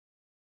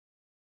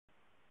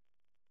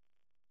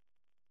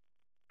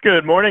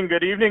Good morning,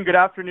 good evening, good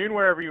afternoon,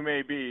 wherever you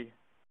may be.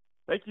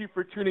 Thank you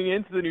for tuning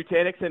in to the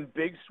Nutanix and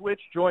Big Switch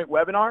joint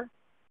webinar.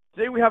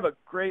 Today we have a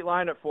great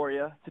lineup for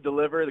you to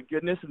deliver the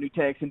goodness of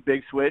Nutanix and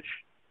Big Switch.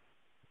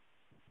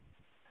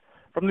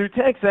 From the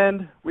Nutanix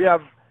end, we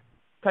have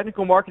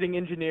Technical Marketing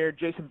Engineer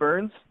Jason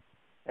Burns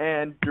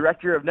and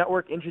Director of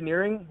Network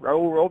Engineering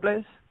Raul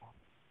Robles.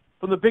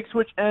 From the Big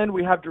Switch end,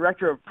 we have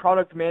Director of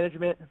Product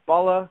Management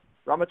Bala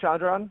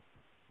Ramachandran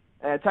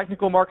and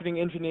Technical Marketing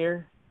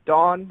Engineer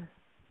Don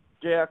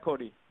Jaya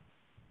Cody.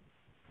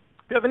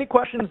 If you have any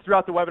questions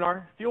throughout the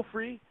webinar, feel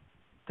free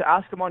to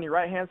ask them on your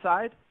right-hand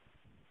side,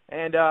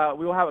 and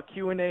we will have a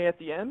Q&A at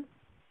the end.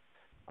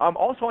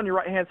 Also on your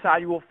right-hand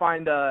side, you will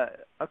find a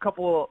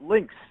couple of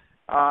links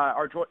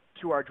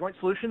to our joint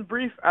solutions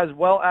brief, as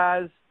well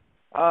as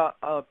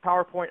a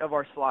PowerPoint of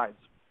our slides.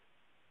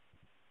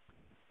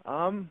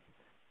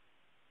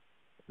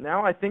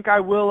 Now I think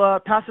I will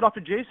pass it off to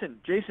Jason.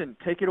 Jason,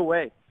 take it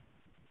away.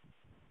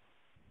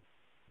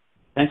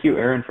 Thank you,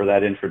 Aaron, for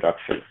that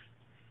introduction.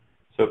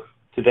 So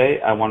today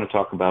I want to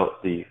talk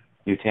about the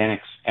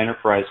Nutanix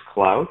Enterprise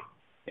Cloud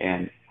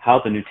and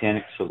how the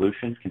Nutanix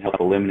solution can help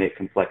eliminate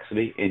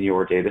complexity in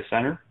your data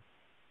center.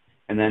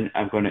 And then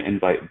I'm going to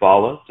invite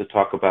Bala to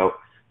talk about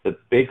the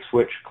Big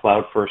Switch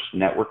Cloud-First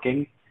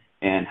networking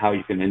and how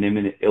you can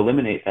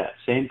eliminate that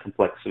same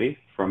complexity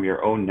from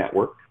your own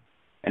network,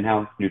 and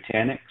how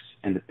Nutanix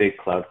and the Big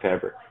Cloud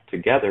Fabric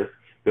together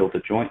build a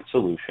joint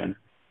solution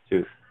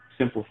to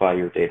simplify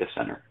your data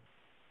center.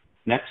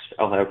 Next,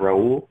 I'll have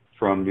Raul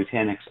from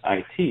Nutanix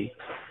IT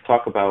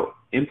talk about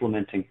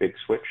implementing Big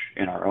Switch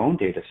in our own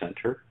data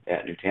center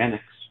at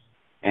Nutanix.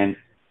 And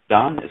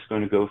Don is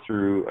going to go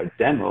through a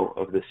demo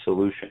of this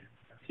solution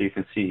so you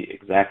can see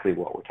exactly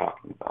what we're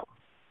talking about.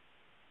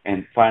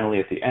 And finally,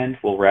 at the end,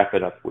 we'll wrap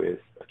it up with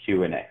a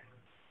Q&A.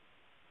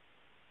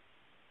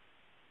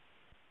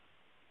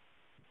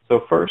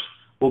 So first,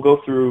 we'll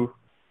go through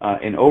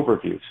an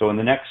overview. So in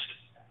the next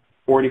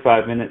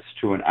 45 minutes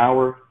to an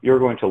hour, you're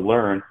going to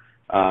learn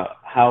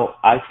how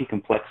IT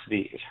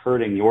complexity is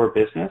hurting your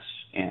business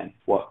and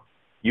what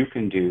you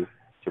can do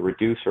to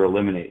reduce or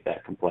eliminate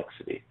that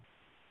complexity.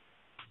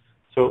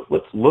 So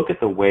let's look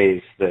at the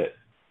ways that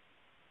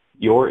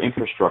your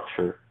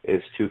infrastructure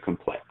is too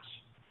complex.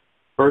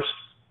 First,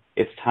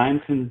 it's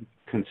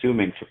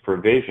time-consuming to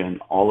provision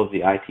all of the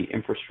IT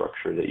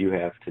infrastructure that you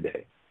have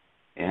today.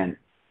 And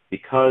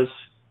because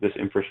this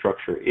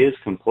infrastructure is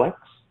complex,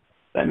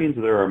 that means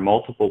there are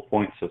multiple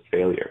points of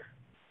failure.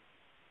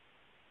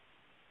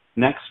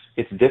 Next,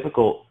 it's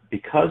difficult,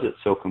 because it's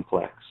so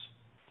complex,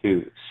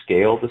 to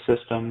scale the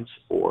systems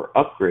or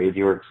upgrade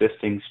your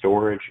existing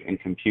storage and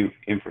compute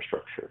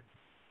infrastructure.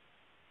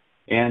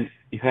 And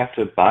you have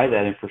to buy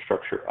that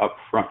infrastructure up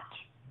front.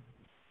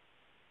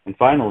 And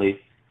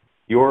finally,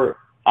 your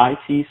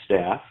IT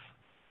staff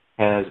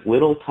has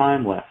little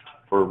time left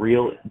for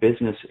real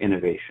business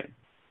innovation.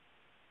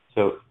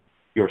 So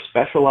your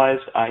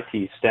specialized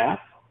IT staff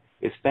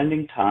is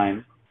spending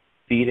time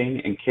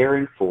feeding and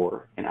caring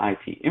for an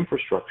IT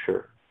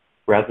infrastructure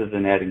rather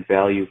than adding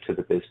value to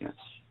the business.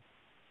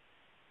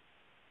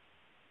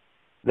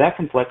 That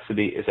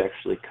complexity is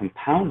actually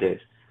compounded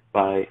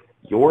by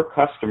your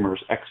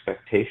customers'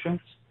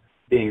 expectations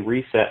being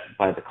reset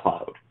by the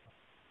cloud.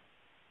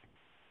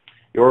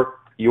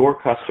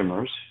 Your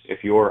customers,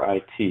 if you're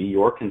IT,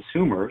 your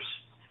consumers,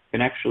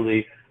 can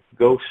actually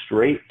go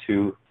straight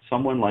to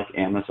someone like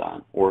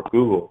Amazon or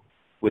Google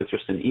with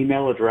just an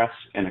email address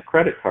and a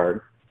credit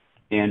card,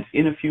 and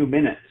in a few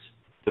minutes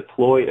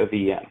deploy a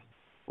VM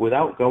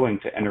without going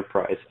to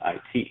enterprise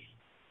IT.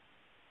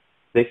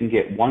 They can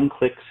get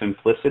one-click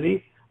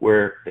simplicity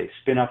where they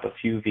spin up a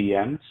few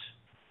VMs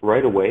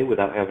right away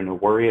without having to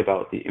worry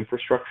about the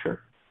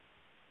infrastructure.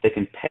 They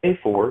can pay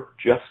for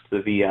just the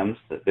VMs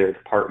that their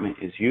department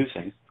is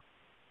using,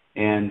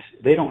 and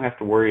they don't have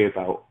to worry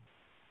about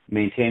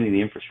maintaining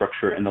the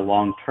infrastructure in the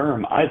long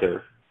term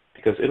either,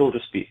 because it'll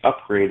just be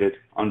upgraded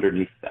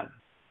underneath them.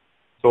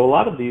 So a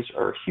lot of these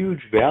are huge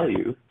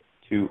value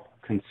to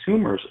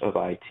consumers of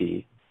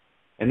IT,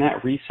 and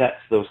that resets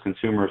those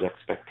consumers'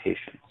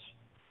 expectations.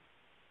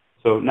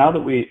 So now that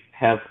we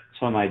have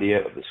some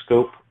idea of the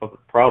scope of the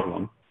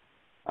problem,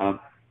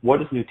 what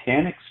does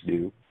Nutanix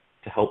do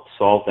to help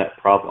solve that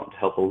problem, to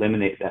help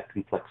eliminate that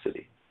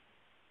complexity?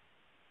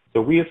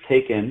 So we have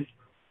taken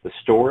the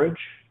storage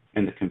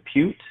and the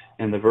compute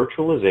and the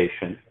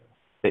virtualization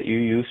that you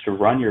use to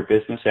run your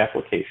business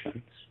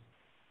applications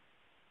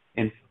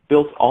and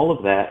built all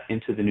of that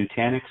into the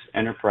Nutanix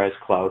Enterprise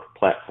Cloud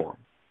platform.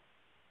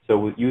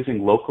 So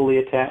using locally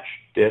attached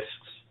disks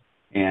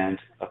and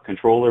a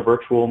controller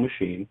virtual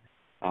machine,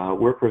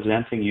 we're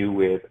presenting you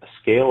with a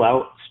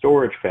scale-out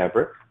storage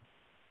fabric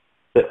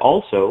that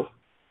also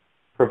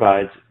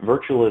provides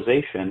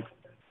virtualization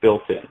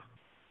built in.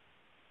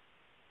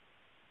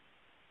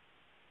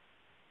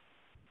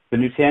 The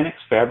Nutanix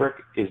fabric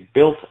is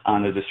built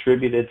on a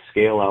distributed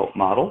scale-out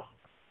model,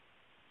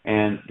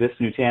 and this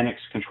Nutanix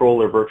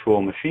controller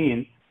virtual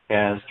machine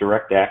has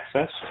direct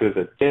access to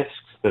the disks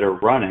that are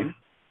running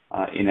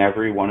in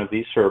every one of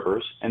these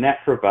servers, and that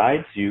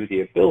provides you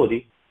the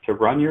ability to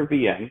run your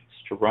VMs,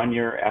 to run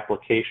your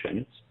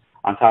applications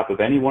on top of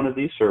any one of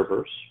these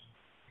servers,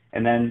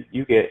 and then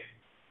you get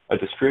a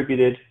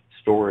distributed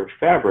storage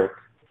fabric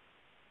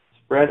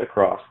spread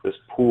across this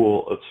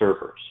pool of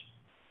servers.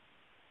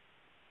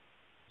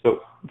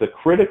 So the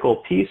critical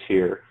piece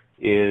here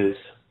is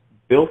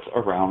built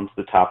around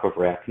the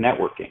top-of-rack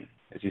networking,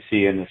 as you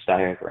see in this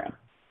diagram.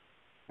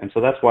 And so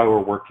that's why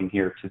we're working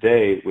here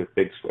today with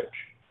Big Switch.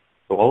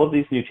 So all of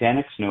these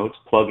Nutanix nodes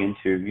plug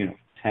into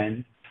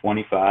 10,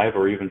 25,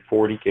 or even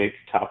 40 gig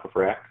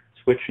top-of-rack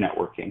switch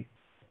networking.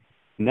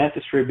 And that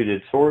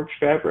distributed storage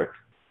fabric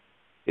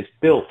is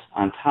built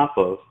on top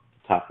of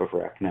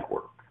top-of-rack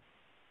network.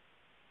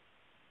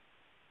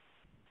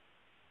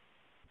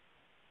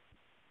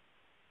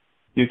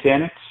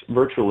 Nutanix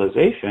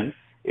virtualization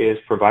is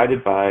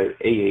provided by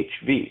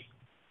AHV.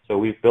 So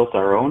we've built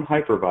our own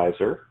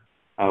hypervisor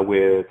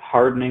with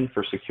hardening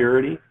for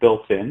security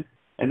built in,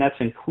 and that's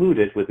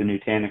included with the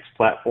Nutanix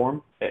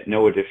platform at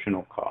no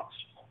additional cost.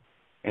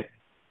 And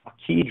a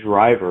key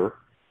driver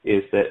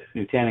is that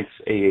Nutanix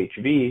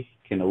AHV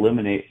can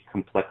eliminate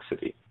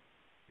complexity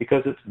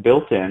because it's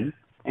built in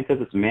and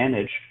because it's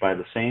managed by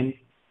the same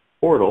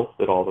portal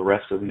that all the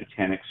rest of the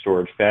Nutanix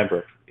storage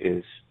fabric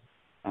is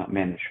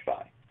managed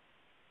by.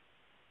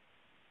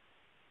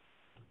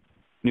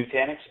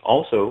 Nutanix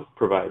also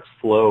provides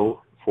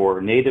flow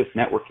for native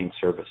networking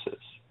services.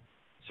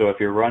 So if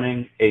you're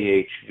running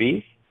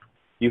AHV,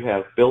 you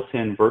have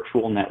built-in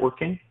virtual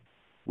networking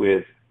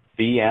with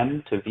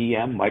VM to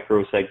VM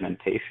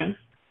microsegmentation,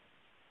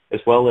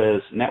 as well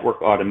as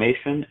network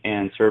automation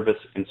and service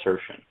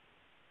insertion.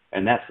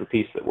 And that's the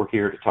piece that we're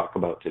here to talk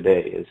about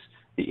today, is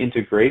the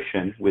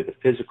integration with the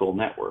physical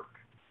network.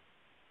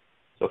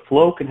 So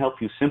Flow can help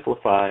you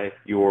simplify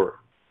your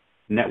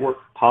network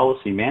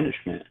policy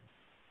management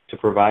to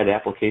provide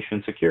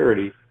application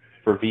security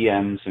for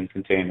VMs and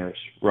containers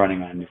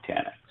running on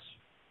Nutanix.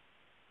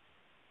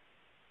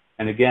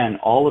 And again,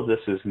 all of this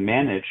is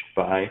managed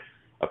by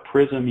a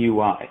Prism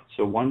UI,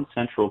 so one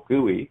central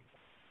GUI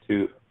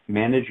to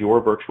manage your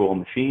virtual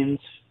machines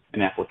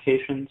and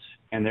applications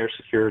and their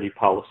security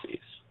policies.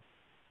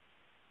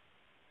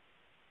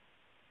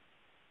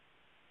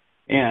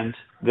 And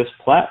this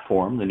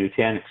platform, the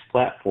Nutanix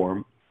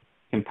platform,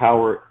 can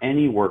power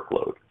any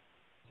workload.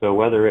 So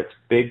whether it's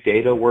big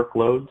data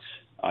workloads,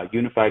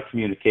 unified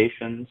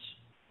communications,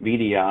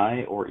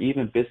 VDI, or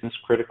even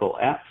business-critical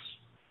apps,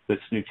 this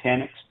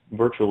Nutanix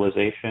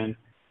virtualization,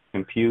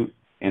 compute,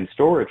 and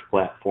storage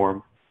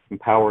platform can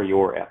power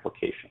your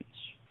applications.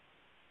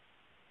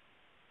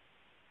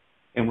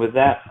 And with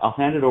that, I'll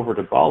hand it over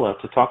to Bala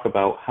to talk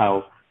about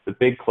how the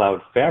Big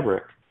Cloud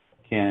Fabric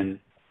can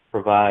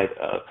provide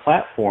a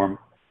platform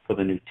for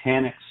the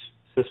Nutanix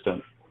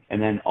system,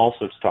 and then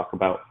also to talk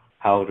about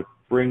how to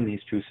bring these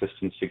two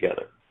systems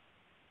together.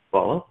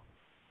 Bala?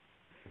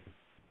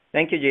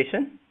 Thank you,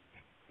 Jason.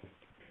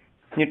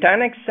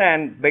 Nutanix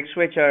and Big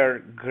Switch are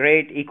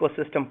great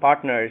ecosystem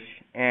partners,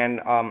 and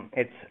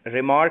it's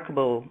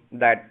remarkable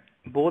that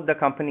both the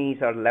companies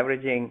are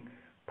leveraging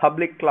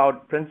public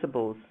cloud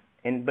principles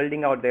in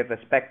building out their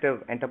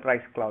respective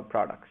enterprise cloud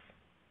products.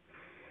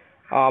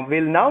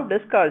 We'll now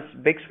discuss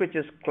Big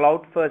Switch's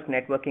cloud-first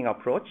networking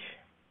approach,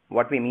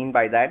 what we mean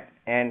by that,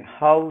 and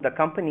how the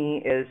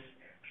company is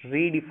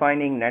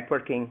redefining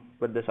networking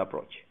with this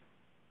approach.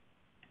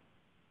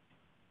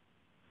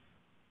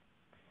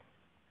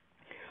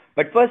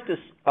 But first, to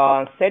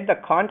set the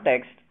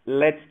context,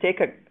 let's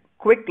take a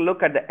quick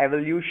look at the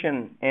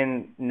evolution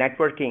in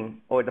networking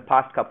over the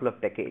past couple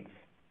of decades.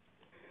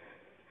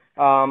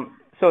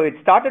 So it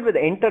started with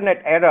the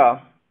internet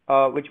era,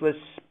 which was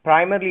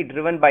primarily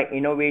driven by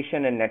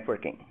innovation in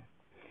networking.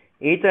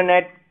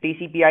 Ethernet,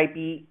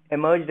 TCP/IP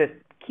emerged as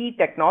key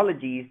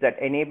technologies that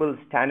enabled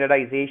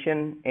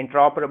standardization,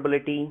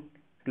 interoperability,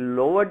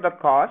 lowered the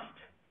cost,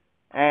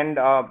 and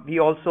we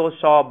also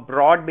saw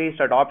broad-based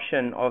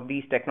adoption of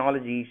these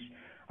technologies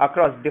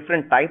across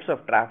different types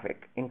of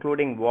traffic,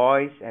 including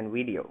voice and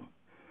video.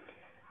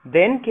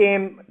 Then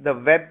came the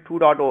Web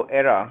 2.0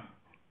 era,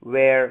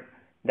 where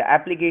the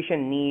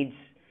application needs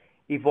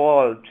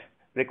evolved,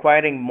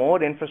 requiring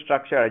more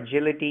infrastructure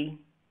agility,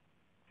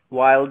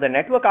 while the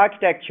network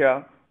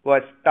architecture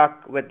was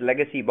stuck with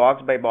legacy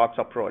box-by-box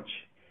approach,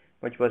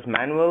 which was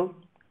manual,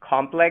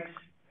 complex,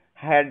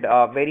 had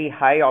very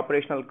high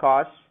operational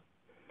costs.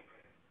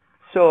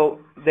 So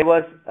there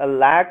was a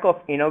lack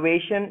of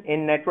innovation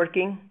in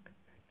networking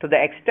to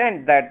the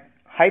extent that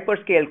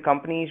hyperscale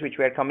companies, which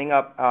were coming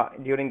up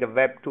during the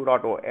Web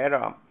 2.0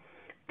 era,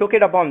 took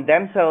it upon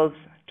themselves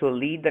to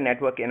lead the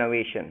network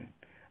innovation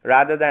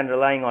rather than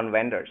relying on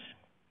vendors.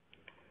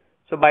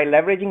 So by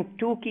leveraging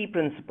two key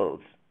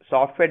principles,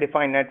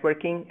 software-defined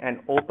networking and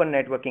open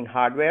networking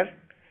hardware,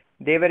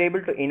 they were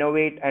able to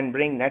innovate and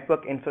bring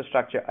network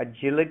infrastructure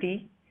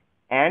agility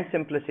and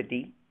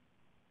simplicity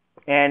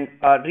and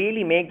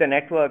really make the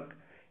network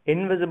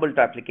invisible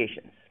to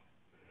applications.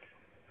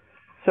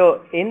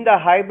 So in the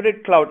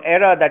hybrid cloud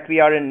era that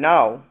we are in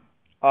now,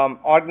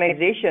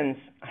 organizations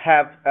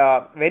have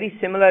very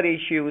similar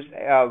issues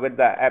with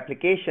the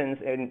applications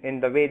in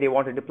the way they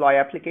want to deploy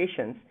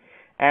applications,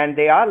 and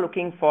they are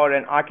looking for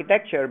an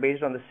architecture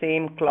based on the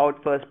same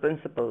cloud-first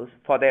principles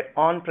for their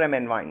on-prem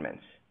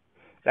environments.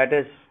 That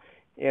is,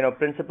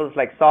 principles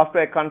like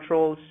software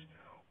controls,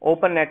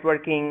 open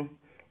networking,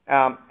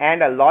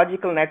 and a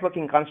logical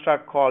networking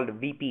construct called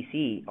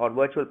VPC, or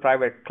Virtual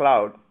Private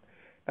Cloud.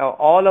 Now,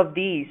 all of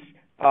these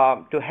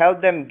to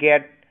help them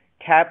get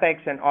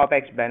CapEx and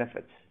OpEx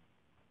benefits.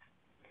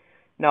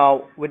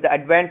 Now, with the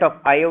advent of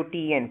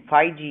IoT and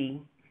 5G,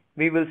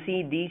 we will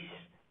see these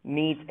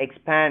needs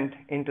expand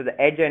into the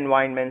edge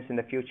environments in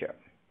the future.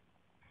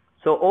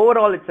 So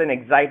overall, it's an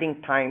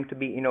exciting time to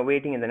be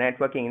innovating in the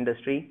networking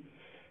industry.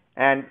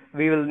 And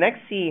we will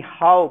next see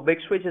how Big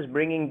Switch is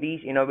bringing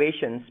these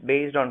innovations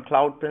based on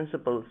cloud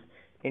principles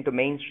into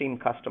mainstream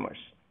customers.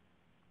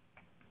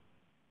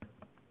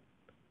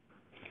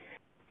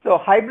 So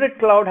hybrid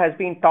cloud has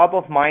been top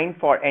of mind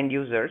for end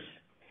users.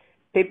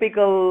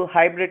 Typical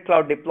hybrid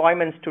cloud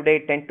deployments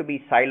today tend to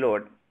be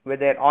siloed, with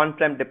their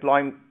on-prem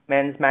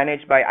deployments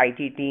managed by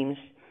IT teams,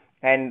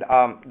 and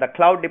the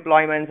cloud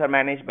deployments are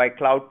managed by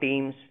cloud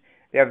teams.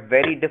 They have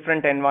very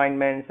different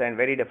environments and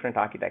very different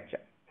architecture.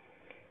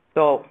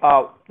 So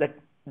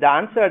the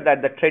answer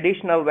that the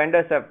traditional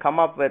vendors have come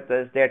up with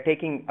is they're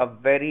taking a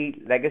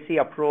very legacy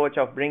approach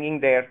of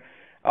bringing their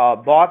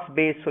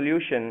box-based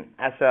solution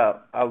as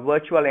a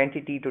virtual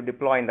entity to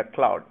deploy in the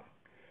cloud.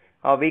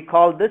 We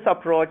call this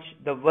approach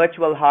the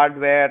virtual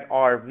hardware,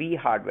 or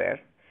vHardware,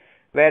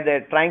 where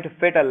they're trying to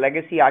fit a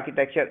legacy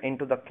architecture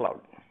into the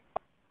cloud.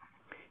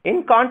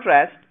 In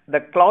contrast, the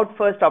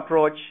cloud-first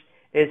approach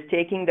is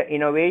taking the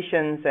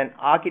innovations and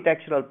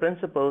architectural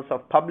principles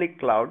of public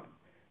cloud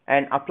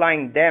and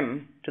applying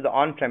them to the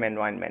on-prem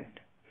environment.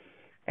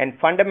 And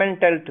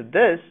fundamental to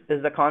this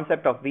is the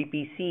concept of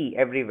VPC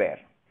everywhere.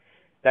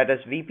 That is,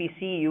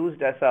 VPC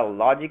used as a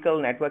logical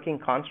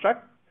networking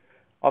construct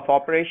of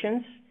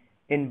operations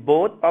in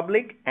both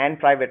public and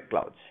private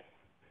clouds.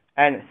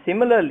 And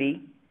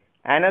similarly,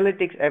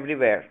 analytics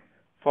everywhere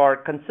for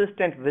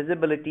consistent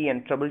visibility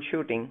and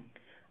troubleshooting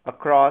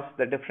across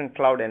the different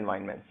cloud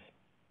environments.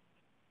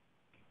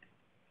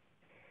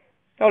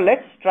 Now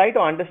let's try to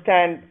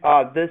understand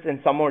this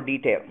in some more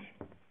detail.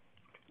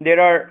 There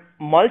are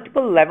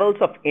multiple levels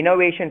of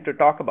innovation to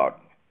talk about.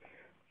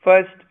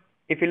 First,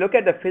 if you look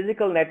at the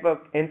physical network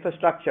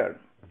infrastructure,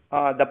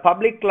 the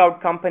public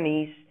cloud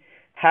companies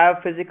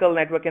have physical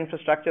network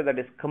infrastructure that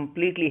is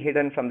completely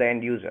hidden from the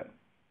end user,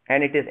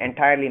 and it is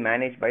entirely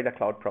managed by the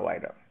cloud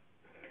provider.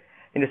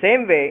 In the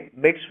same way,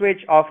 Big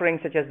Switch offerings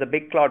such as the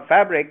Big Cloud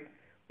Fabric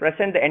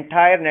present the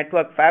entire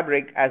network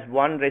fabric as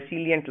one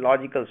resilient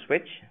logical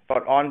switch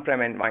for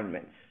on-prem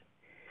environments.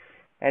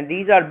 And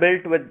these are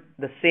built with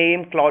the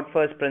same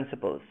cloud-first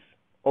principles: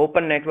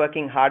 open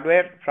networking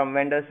hardware from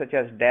vendors such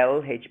as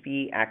Dell,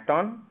 HP,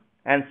 Acton,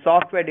 and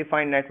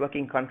software-defined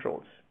networking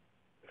controls.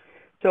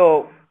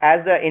 So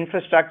as the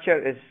infrastructure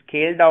is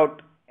scaled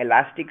out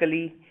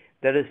elastically,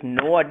 there is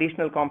no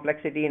additional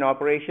complexity in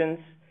operations.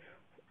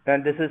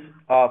 And this is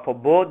for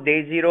both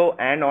day zero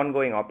and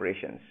ongoing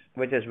operations,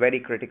 which is very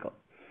critical.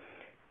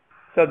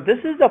 So this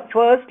is the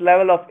first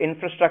level of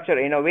infrastructure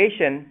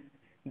innovation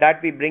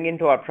that we bring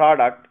into our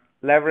product,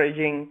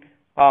 leveraging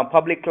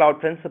public cloud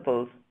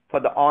principles for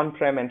the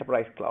on-prem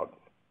enterprise cloud.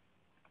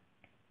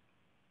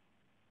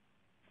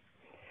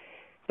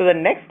 So the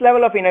next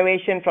level of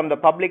innovation from the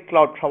public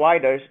cloud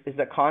providers is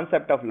the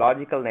concept of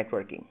logical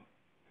networking.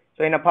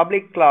 So in a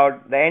public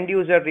cloud, the end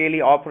user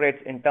really operates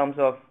in terms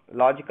of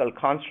logical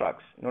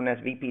constructs known as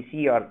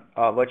VPC,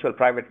 or virtual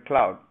private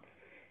cloud.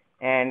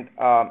 And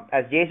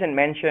as Jason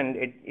mentioned,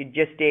 it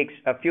just takes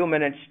a few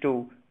minutes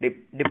to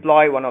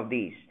deploy one of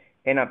these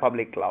in a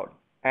public cloud.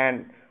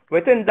 And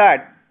within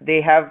that,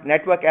 they have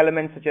network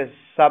elements such as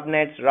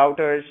subnets,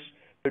 routers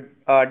to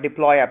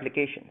deploy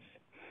applications.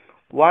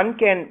 One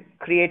can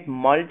create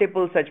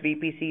multiple such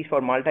VPCs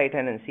for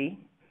multi-tenancy,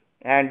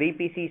 and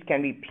VPCs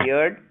can be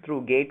peered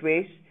through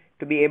gateways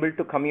to be able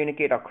to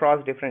communicate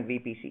across different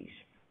VPCs.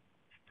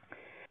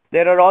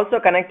 There are also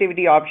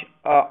connectivity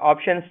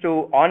options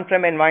to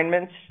on-prem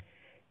environments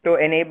to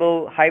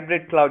enable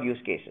hybrid cloud use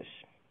cases.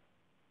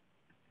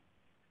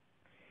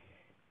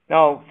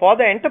 Now, for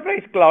the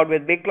enterprise cloud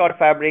with Big Cloud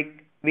Fabric,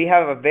 we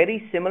have a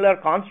very similar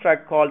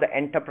construct called the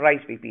enterprise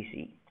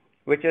VPC,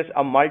 which is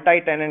a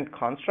multi-tenant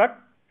construct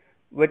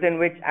within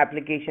which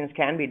applications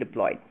can be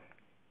deployed.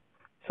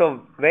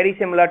 So very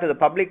similar to the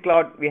public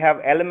cloud, we have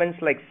elements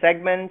like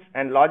segments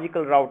and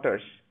logical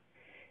routers.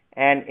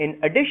 And in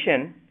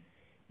addition,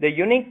 the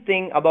unique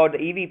thing about the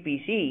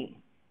eVPC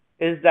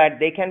is that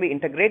they can be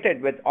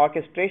integrated with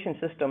orchestration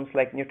systems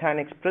like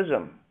Nutanix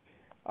Prism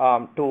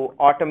to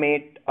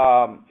automate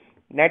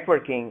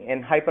networking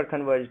in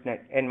hyper-converged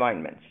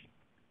environments.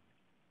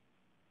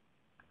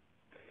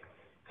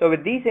 So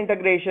with these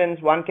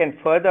integrations, one can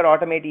further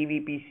automate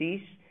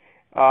eVPCs.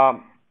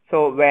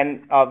 So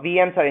when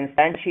VMs are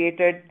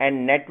instantiated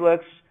and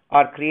networks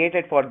are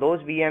created for those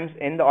VMs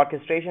in the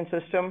orchestration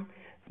system,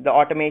 the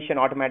automation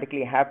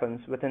automatically happens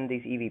within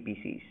these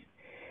eVPCs.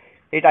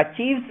 It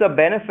achieves the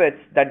benefits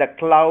that the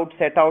cloud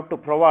set out to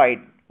provide,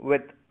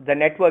 with the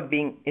network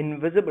being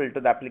invisible to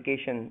the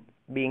application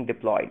being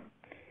deployed.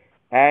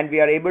 And we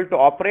are able to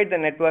operate the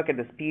network at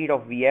the speed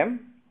of VM,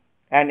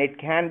 and it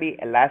can be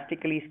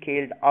elastically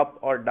scaled up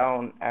or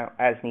down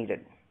as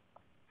needed.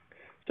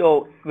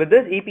 So with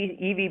this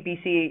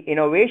eVPC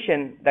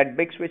innovation that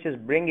Big Switch is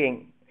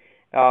bringing,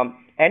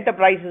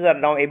 enterprises are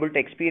now able to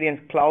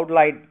experience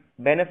cloud-like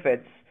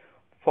benefits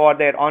for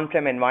their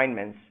on-prem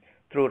environments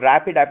through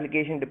rapid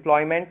application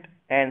deployment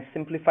and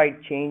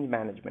simplified change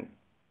management.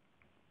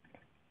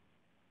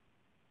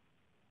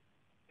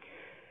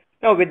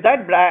 Now, with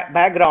that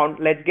background,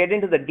 let's get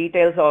into the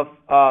details of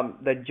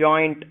the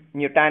joint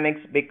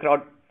Nutanix Big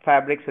Cloud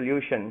Fabric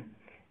solution.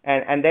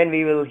 And then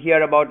we will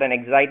hear about an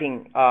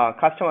exciting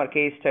customer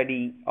case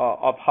study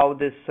of how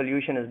this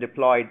solution is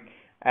deployed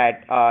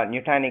at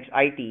Nutanix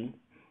IT,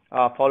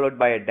 followed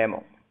by a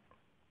demo.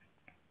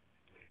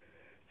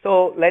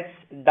 So let's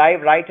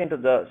dive right into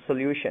the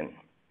solution.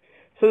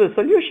 So the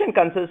solution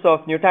consists of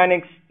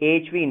Nutanix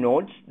AHV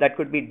nodes that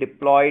could be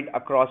deployed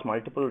across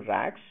multiple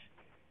racks.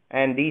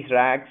 And these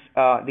racks,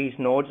 these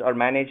nodes are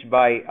managed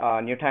by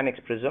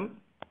Nutanix Prism.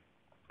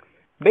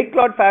 Big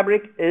Cloud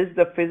Fabric is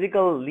the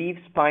physical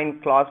leaf-spine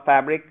class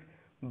fabric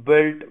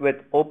built with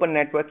open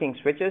networking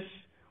switches,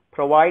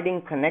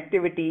 providing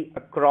connectivity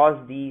across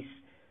these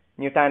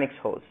Nutanix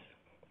hosts.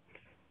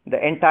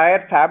 The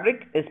entire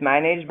fabric is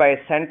managed by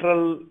a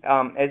central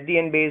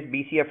SDN-based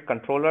BCF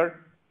controller.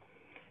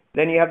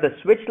 Then you have the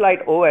Switch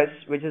Lite OS,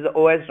 which is the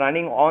OS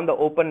running on the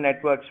open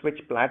network switch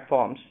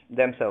platforms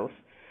themselves.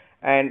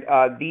 And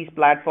these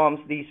platforms,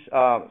 these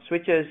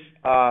switches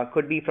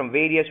could be from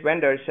various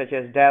vendors such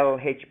as Dell,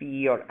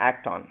 HPE, or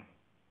Acton.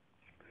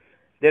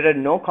 There are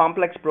no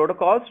complex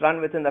protocols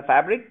run within the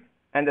fabric,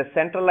 and the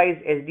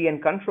centralized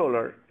SDN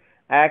controller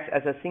acts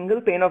as a single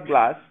pane of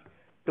glass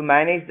to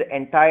manage the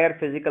entire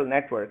physical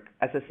network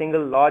as a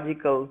single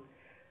logical,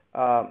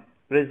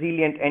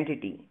 resilient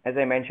entity, as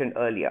I mentioned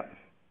earlier.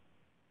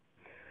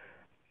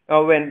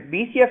 Now, when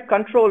BCF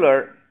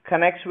controller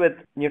connects with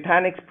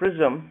Nutanix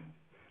Prism,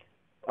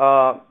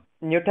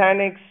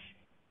 Nutanix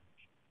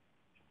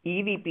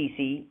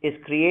eVPC is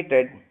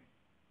created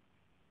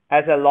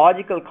as a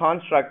logical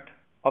construct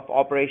of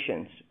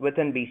operations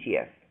within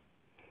BCF.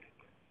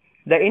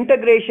 The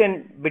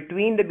integration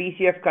between the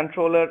BCF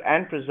controller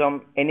and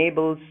Prism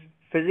enables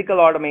physical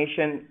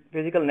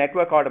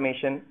network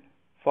automation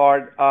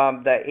for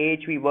the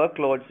AHV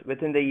workloads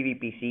within the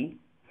eVPC,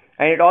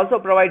 and it also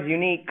provides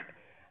unique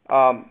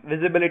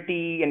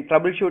visibility and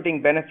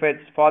troubleshooting benefits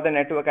for the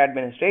network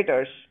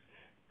administrators,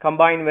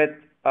 combined with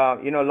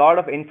a lot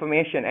of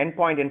information,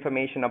 endpoint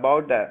information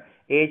about the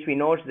AHV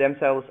nodes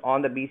themselves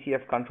on the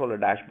BCF controller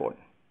dashboard.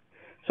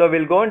 So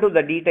we'll go into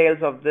the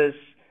details of this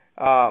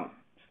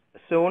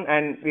soon,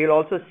 and we'll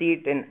also see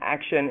it in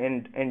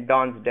action in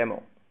Don's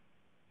demo.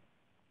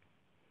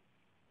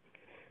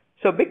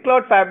 So Big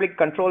Cloud Fabric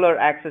controller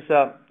acts as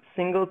a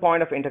single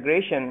point of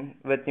integration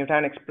with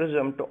Nutanix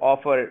Prism to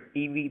offer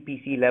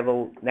eVPC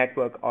level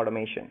network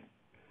automation.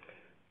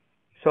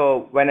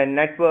 So when a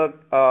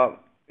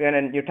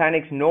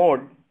Nutanix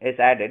node is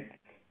added,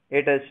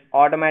 it is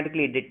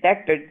automatically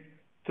detected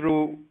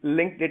through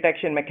link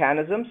detection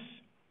mechanisms,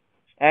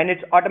 and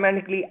it's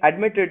automatically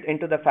admitted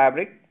into the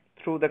fabric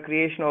through the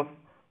creation of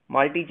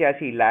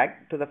multi-chassis lag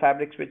to the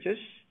fabric switches,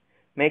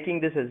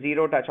 making this a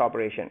zero-touch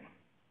operation.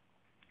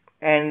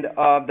 And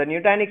the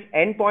Nutanix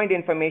endpoint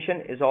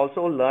information is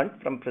also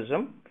learned from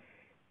Prism,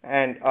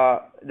 and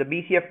the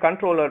BCF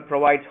controller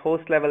provides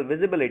host-level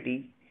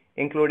visibility,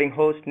 including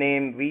host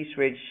name,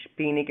 vSwitch,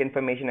 PNIC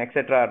information,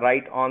 etc.,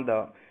 right on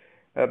the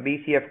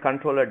BCF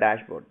controller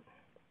dashboard.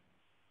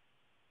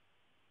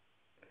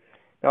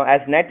 Now, as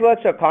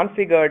networks are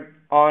configured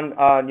on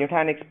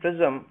Nutanix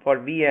Prism for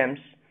VMs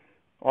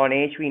on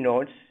AHV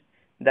nodes,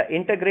 the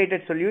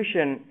integrated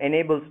solution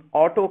enables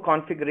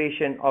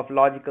auto-configuration of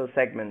logical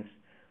segments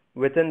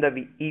within the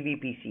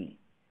eVPC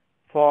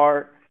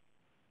for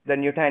the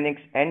Nutanix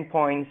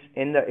endpoints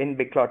in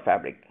Big Cloud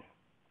Fabric.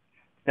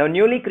 Now,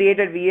 newly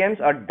created VMs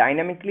are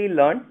dynamically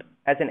learned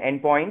as an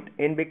endpoint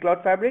in Big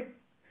Cloud Fabric,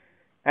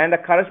 and the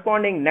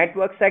corresponding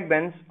network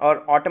segments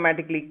are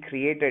automatically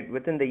created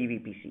within the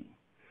eVPC.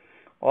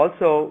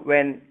 Also,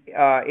 when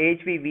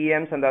AHV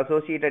VMs and the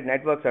associated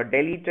networks are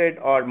deleted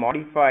or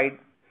modified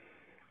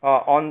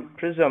on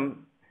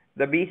Prism,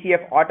 the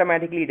BCF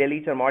automatically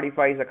deletes or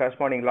modifies the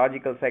corresponding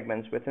logical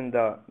segments within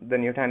the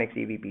Nutanix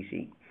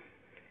eVPC.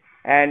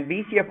 And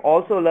BCF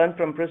also learns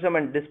from Prism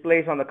and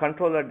displays on the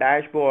controller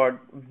dashboard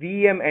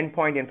VM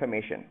endpoint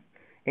information,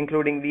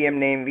 including VM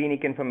name,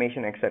 VNIC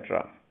information,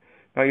 etc.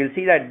 Now you'll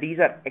see that these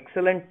are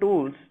excellent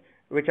tools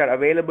which are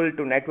available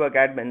to network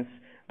admins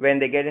when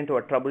they get into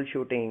a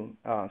troubleshooting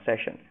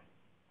session.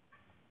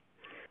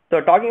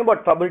 So talking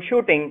about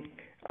troubleshooting,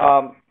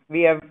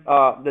 we have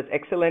this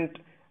excellent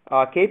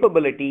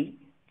capability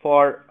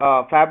for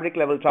fabric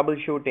level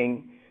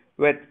troubleshooting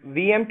with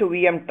VM to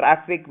VM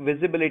traffic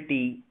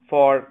visibility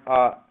for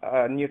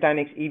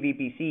Nutanix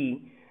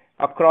eVPC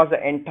across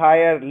the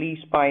entire leaf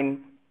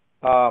spine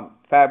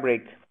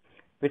fabric,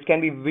 which can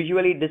be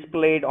visually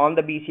displayed on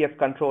the BCF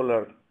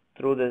controller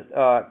through this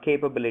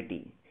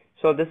capability.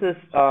 So this is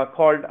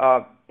called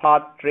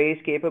path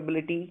trace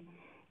capability,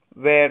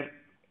 where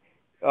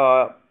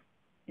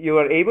you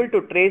are able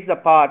to trace the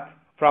path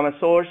from a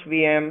source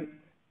VM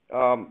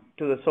to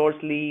the source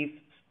leaf,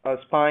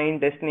 spine,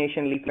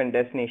 destination leaf, and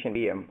destination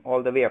VM,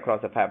 all the way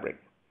across the fabric.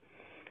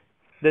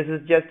 This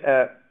is just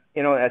a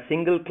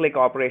single-click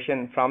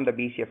operation from the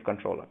BCF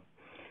controller.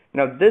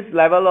 Now, this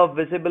level of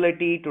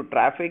visibility to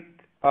traffic,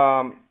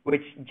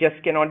 which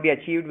just cannot be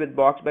achieved with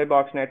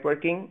box-by-box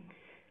networking,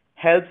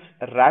 helps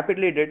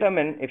rapidly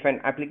determine if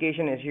an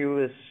application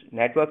issue is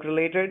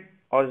network-related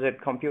or is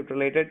it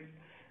compute-related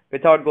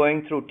without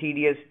going through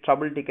tedious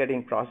trouble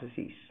ticketing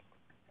processes.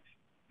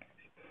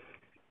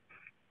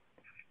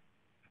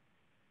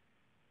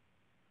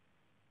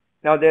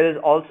 Now, there is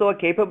also a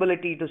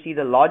capability to see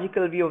the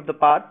logical view of the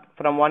path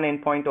from one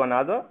endpoint to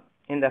another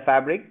in the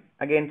fabric,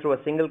 again through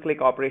a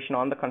single-click operation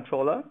on the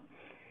controller.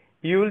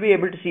 You will be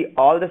able to see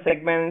all the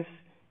segments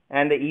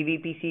and the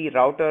eVPC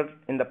router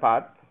in the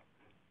path,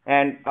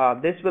 and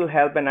this will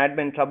help an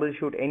admin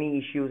troubleshoot any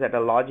issues at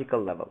a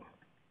logical level.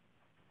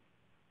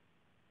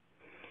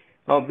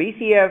 Now,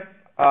 BCF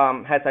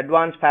has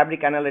advanced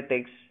fabric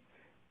analytics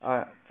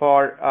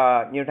for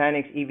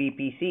Nutanix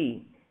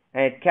eVPC,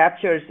 and it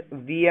captures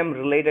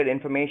VM-related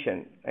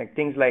information, like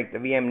things like the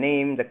VM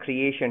name, the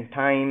creation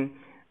time,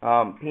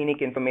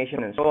 PNIC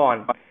information, and so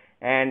on,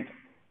 and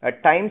a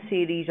time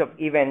series of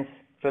events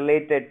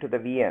related to the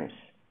VMs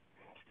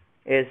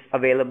is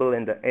available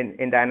in the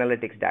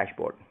analytics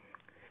dashboard.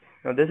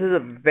 Now, this is a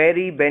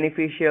very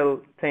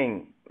beneficial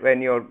thing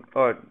when you're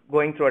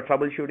going through a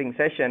troubleshooting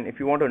session if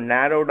you want to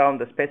narrow down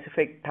the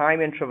specific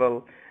time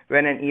interval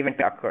when an event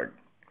occurred.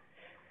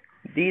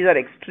 These are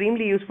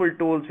extremely useful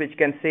tools which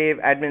can save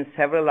admins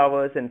several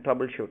hours in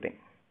troubleshooting.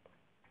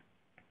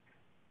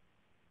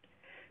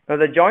 Now,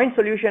 the joint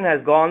solution has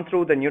gone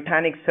through the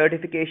Nutanix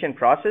certification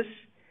process,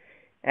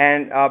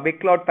 and Big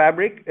Cloud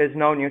Fabric is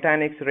now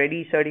Nutanix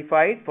Ready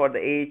certified for the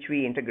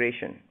AHV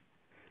integration.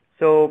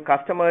 So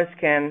customers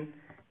can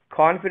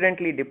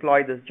confidently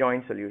deploy this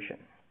joint solution.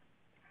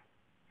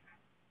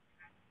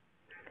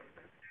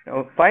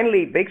 Now,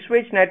 finally, Big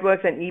Switch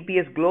Networks and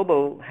EPS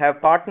Global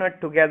have partnered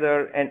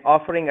together and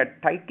offering a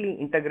tightly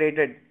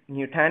integrated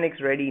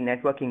Nutanix Ready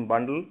networking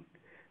bundle,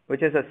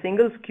 which is a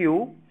single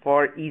SKU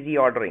for easy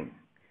ordering.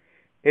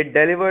 It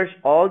delivers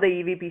all the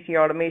eVPC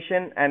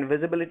automation and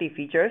visibility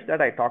features that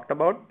I talked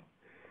about.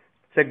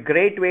 It's a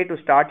great way to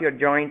start your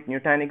joint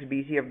Nutanix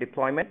BCF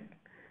deployment,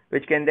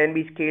 which can then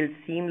be scaled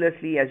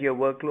seamlessly as your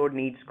workload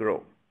needs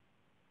grow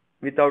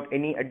without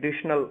any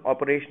additional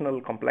operational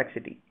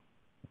complexity.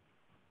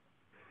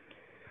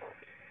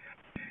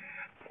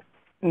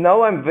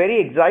 Now I'm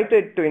very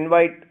excited to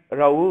invite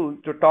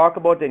Rahul to talk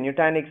about the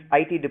Nutanix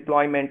IT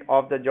deployment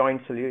of the joint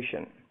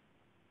solution.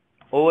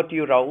 Over to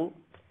you, Rahul.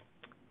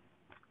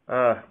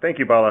 Thank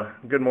you, Bala.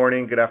 Good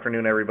morning, good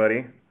afternoon,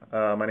 everybody.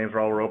 My name is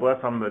Rahul Robles.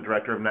 I'm the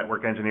Director of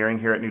Network Engineering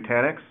here at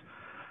Nutanix.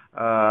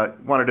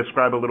 Want to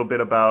describe a little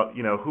bit about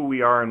who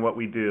we are and what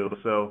we do.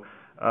 So,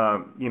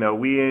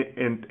 we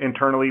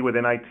internally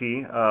within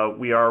IT,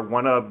 we are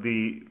one of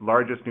the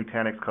largest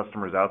Nutanix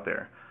customers out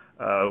there.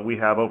 We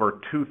have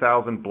over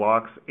 2,000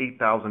 blocks,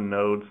 8,000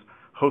 nodes,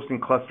 hosting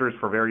clusters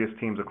for various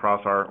teams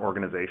across our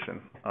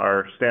organization.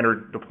 Our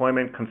standard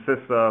deployment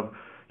consists of,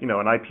 an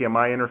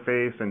IPMI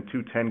interface and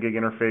two 10-gig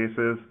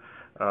interfaces,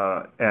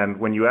 and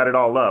when you add it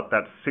all up,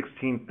 that's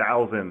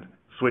 16,000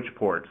 switch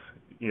ports,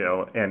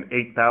 and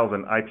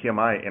 8,000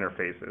 IPMI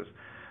interfaces.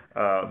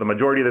 The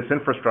majority of this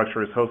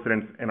infrastructure is hosted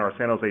in our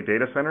San Jose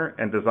data center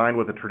and designed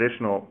with a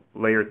traditional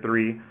layer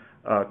 3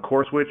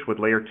 core switch with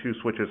layer 2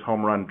 switches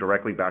home run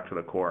directly back to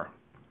the core.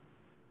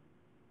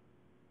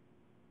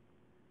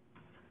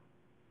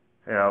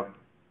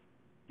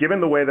 Given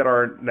the way that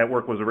our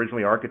network was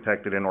originally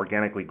architected and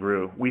organically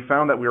grew, we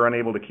found that we were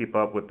unable to keep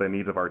up with the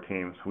needs of our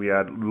teams. We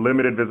had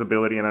limited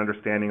visibility and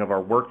understanding of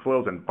our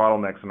workflows and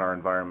bottlenecks in our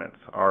environments.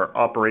 Our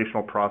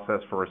operational process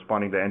for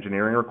responding to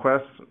engineering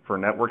requests for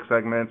network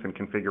segments and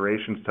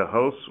configurations to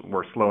hosts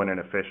were slow and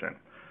inefficient.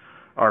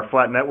 Our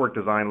flat network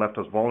design left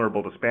us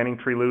vulnerable to spanning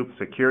tree loops,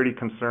 security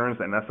concerns,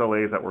 and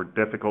SLAs that were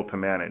difficult to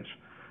manage.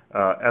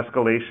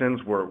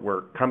 Escalations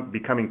were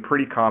becoming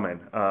pretty common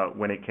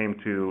when it came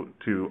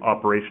to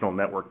operational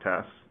network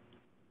tests.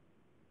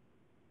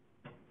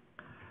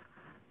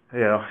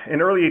 In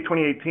early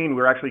 2018, we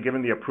were actually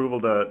given the approval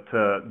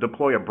to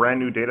deploy a brand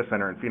new data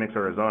center in Phoenix,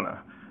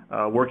 Arizona.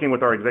 Working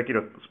with our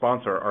executive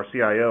sponsor, our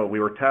CIO, we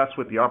were tasked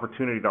with the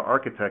opportunity to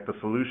architect a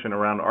solution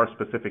around our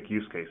specific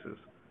use cases.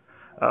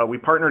 We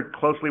partnered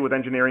closely with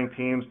engineering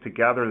teams to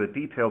gather the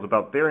details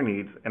about their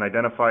needs and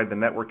identified the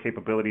network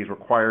capabilities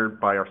required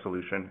by our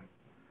solution.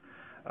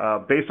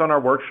 Based on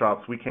our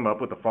workshops, we came up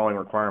with the following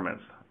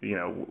requirements.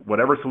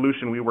 Whatever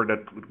solution we were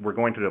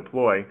going to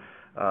deploy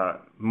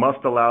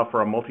must allow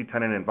for a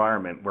multi-tenant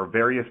environment where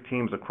various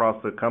teams across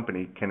the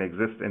company can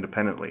exist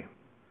independently.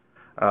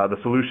 The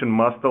solution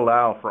must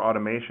allow for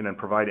automation and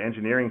provide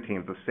engineering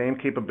teams the same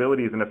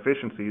capabilities and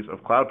efficiencies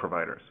of cloud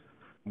providers.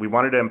 We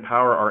wanted to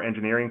empower our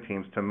engineering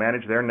teams to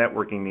manage their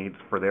networking needs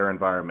for their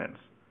environments.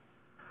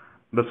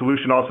 The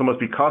solution also must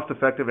be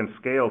cost-effective and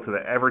scale to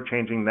the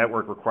ever-changing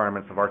network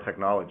requirements of our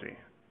technology.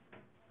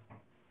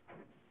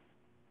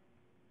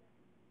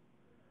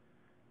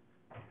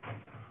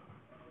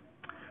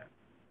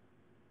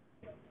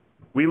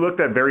 We looked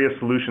at various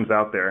solutions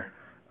out there.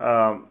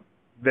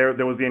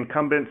 There was the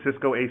incumbent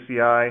Cisco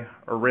ACI,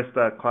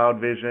 Arista,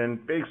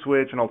 CloudVision, Big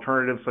Switch, and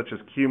alternatives such as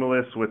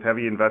Cumulus with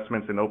heavy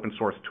investments in open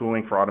source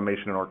tooling for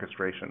automation and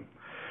orchestration.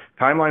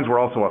 Timelines were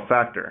also a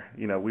factor.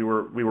 We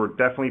were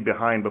definitely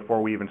behind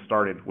before we even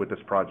started with this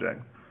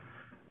project.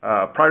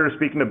 Prior to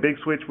speaking to Big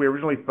Switch, we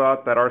originally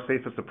thought that our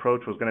safest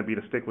approach was going to be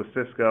to stick with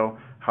Cisco.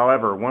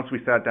 However, once we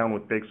sat down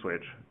with Big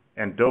Switch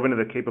and dove into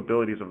the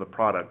capabilities of the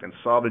product and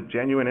saw the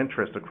genuine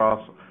interest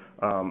across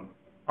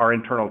our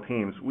internal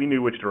teams, we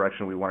knew which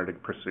direction we wanted to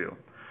pursue.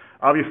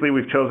 Obviously,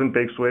 we've chosen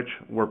Big Switch.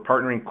 We're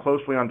partnering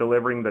closely on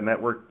delivering the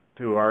network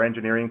to our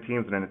engineering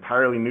teams in an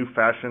entirely new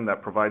fashion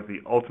that provides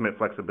the ultimate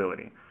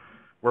flexibility.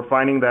 We're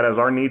finding that as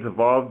our needs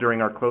evolve during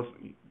our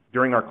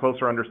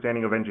closer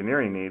understanding of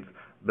engineering needs,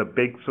 the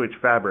Big Switch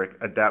fabric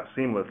adapts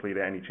seamlessly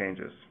to any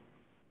changes.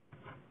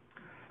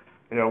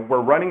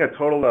 We're running a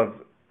total of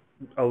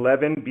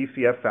 11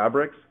 BCF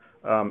fabrics.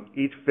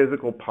 Each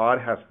physical pod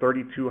has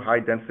 32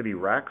 high-density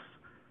racks.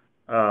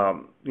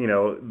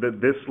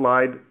 This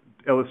slide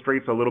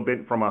illustrates a little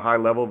bit from a high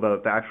level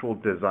the actual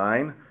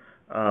design,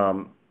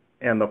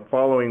 and the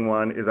following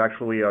one is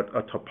actually a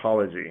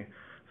topology.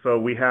 So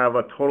we have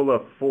a total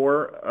of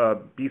 4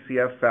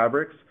 BCF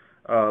fabrics.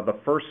 The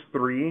first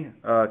 3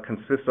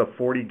 consist of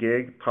 40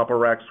 gig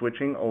top-of-rack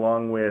switching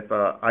along with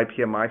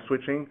IPMI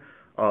switching.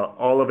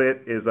 All of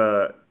it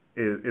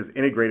is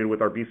integrated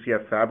with our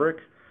BCF fabric.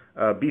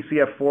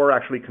 BCF4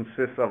 actually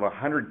consists of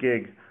 100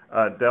 gig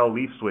Dell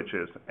leaf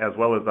switches, as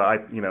well as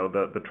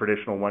the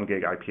traditional 1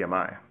 gig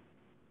IPMI.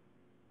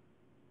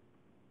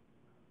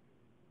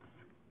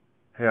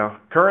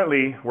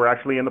 Currently, we're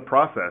actually in the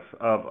process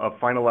of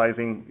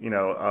finalizing,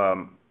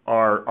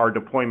 our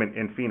deployment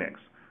in Phoenix.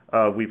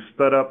 We've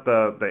stood up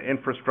the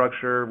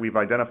infrastructure. We've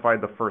identified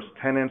the first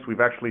tenants.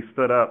 We've actually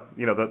stood up,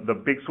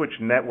 the Big Switch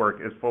network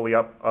is fully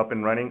up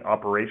and running,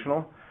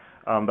 operational.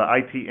 The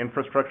IT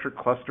infrastructure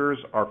clusters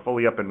are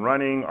fully up and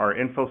running. Our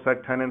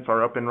InfoSec tenants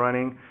are up and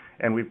running.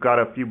 And we've got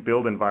a few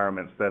build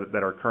environments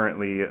that are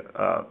currently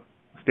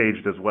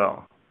staged as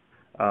well.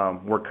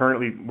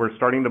 We're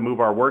starting to move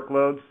our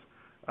workloads.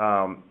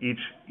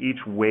 Each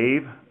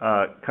wave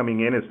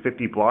coming in is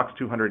 50 blocks,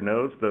 200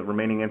 nodes. The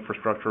remaining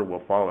infrastructure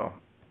will follow.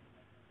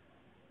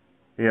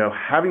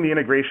 Having the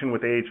integration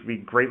with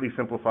AHV greatly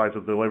simplifies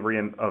the delivery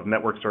of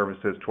network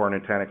services to our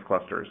Nutanix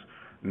clusters.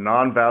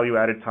 Non-value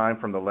added time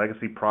from the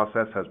legacy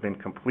process has been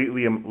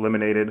completely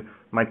eliminated.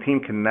 My team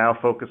can now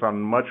focus on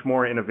much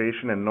more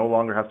innovation and no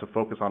longer has to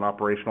focus on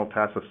operational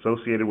tasks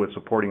associated with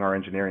supporting our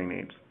engineering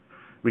needs.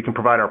 We can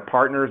provide our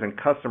partners and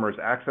customers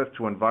access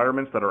to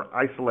environments that are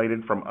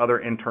isolated from other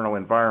internal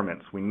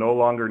environments. We no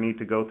longer need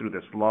to go through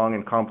this long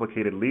and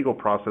complicated legal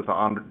process to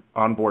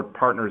onboard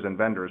partners and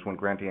vendors when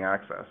granting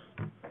access.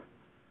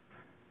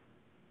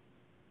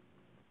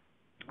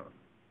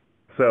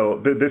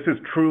 So this is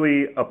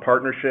truly a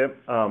partnership.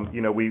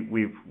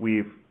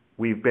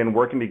 We've been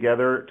working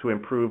together to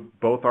improve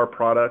both our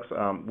products.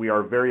 We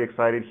are very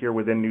excited here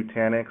within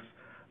Nutanix,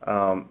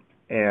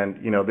 and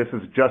this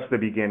is just the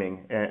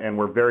beginning. And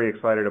we're very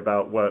excited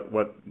about what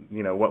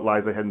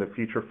lies ahead in the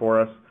future for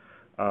us.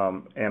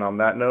 And on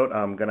that note,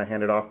 I'm going to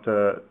hand it off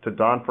to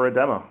Don for a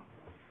demo.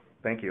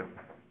 Thank you.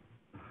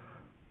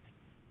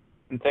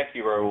 And thank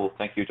you, Raul.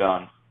 Thank you,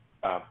 Don.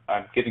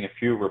 I'm getting a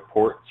few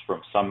reports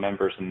from some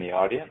members in the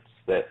audience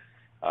that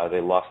they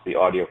lost the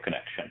audio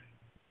connection,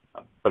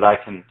 but I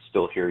can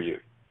still hear you.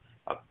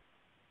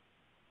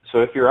 So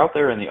if you're out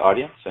there in the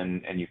audience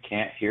and you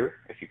can't hear,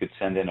 if you could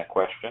send in a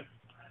question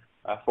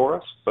for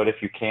us, but if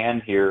you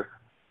can hear,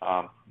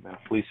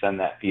 please send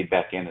that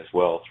feedback in as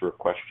well through a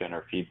question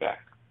or feedback.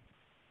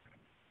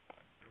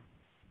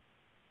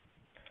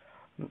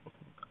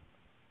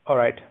 All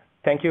right.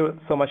 Thank you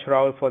so much,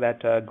 Raul, for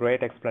that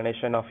great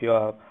explanation of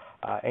your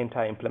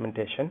entire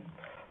implementation.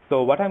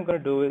 So what I'm going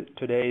to do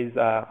today is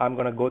I'm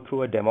going to go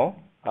through a demo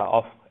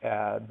of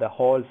the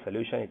whole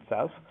solution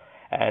itself,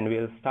 and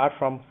we'll start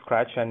from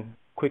scratch and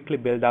quickly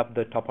build up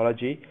the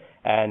topology,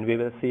 and we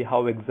will see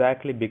how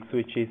exactly Big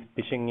Switch is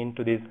pitching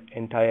into this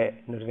entire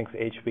Nutanix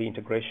HP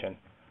integration.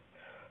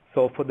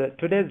 So for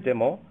today's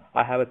demo,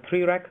 I have a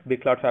 3-rack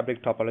big cloud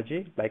fabric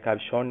topology like I've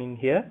shown in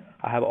here.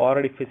 I have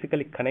already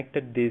physically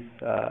connected these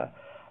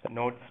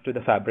nodes to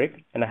the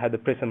fabric, and I have the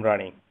Prism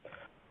running.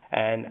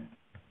 And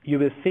you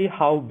will see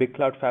how Big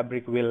Cloud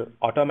Fabric will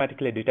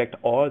automatically detect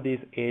all these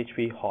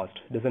AHV hosts.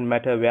 Doesn't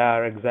matter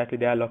where exactly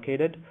they are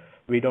located.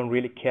 We don't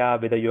really care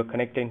whether you're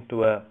connecting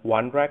to a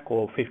 1 rack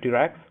or 50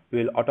 racks.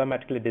 We'll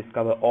automatically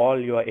discover all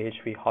your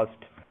AHV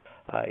hosts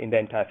in the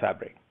entire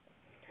fabric.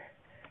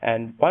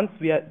 And once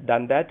we are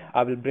done that,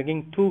 I will bring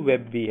in 2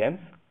 web VMs,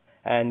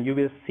 and you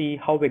will see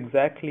how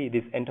exactly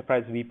this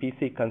enterprise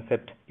VPC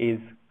concept is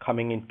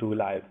coming into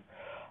live.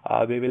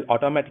 we will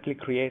automatically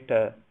create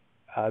a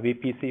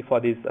VPC for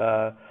this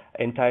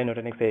entire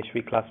Nutanix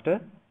AHV cluster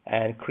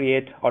and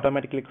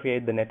automatically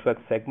create the network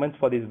segments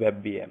for these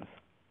web VMs.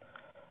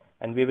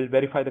 And we will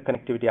verify the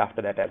connectivity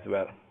after that as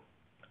well.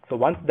 So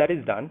once that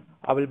is done,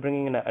 I will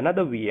bring in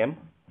another VM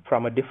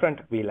from a different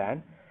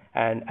VLAN.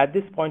 And at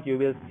this point, you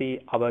will see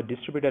our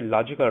distributed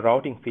logical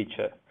routing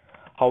feature,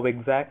 how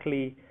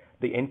exactly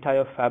the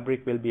entire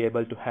fabric will be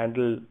able to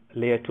handle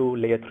layer 2,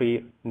 layer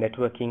 3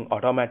 networking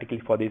automatically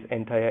for this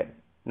entire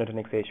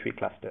Nutanix AHV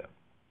cluster.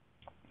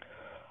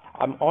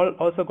 I'm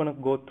also going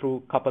to go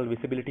through a couple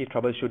visibility,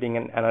 troubleshooting,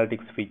 and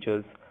analytics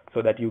features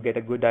so that you get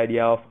a good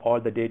idea of all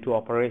the day-to-day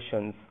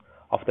operations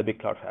of the Big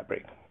Cloud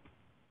Fabric.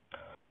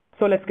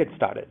 So let's get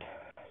started.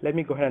 Let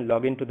me go ahead and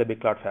log into the Big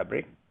Cloud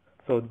Fabric.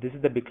 So this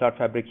is the Big Cloud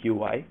Fabric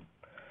UI.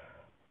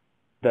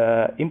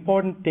 The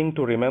important thing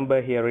to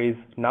remember here is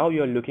now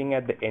you're looking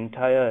at the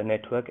entire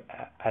network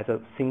as a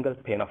single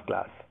pane of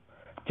glass.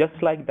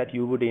 Just like that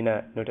you would in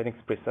a Nutanix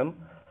Prism,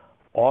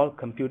 all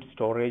compute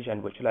storage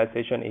and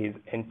virtualization is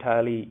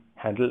entirely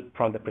handled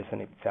from the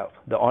Prism itself.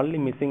 The only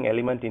missing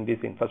element in this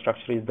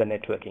infrastructure is the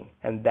networking,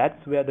 and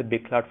that's where the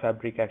Big Cloud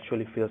Fabric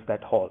actually fills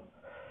that hole.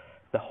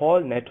 The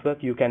whole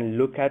network you can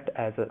look at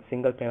as a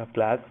single pane of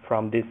glass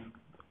from this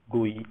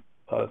GUI,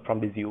 from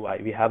this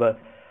UI. We have a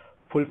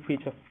full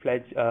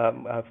feature-rich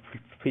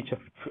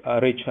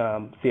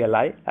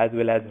CLI as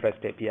well as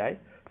REST API,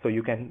 so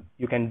you can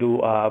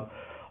do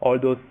all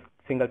those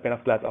single pane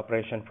of glass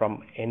operation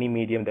from any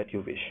medium that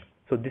you wish.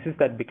 So this is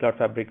that Big Cloud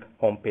Fabric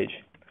homepage.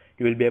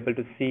 You will be able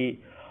to see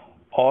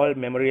all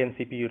memory and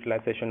CPU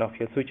utilization of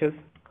your switches,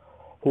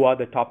 who are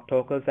the top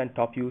tokens and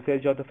top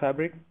usage of the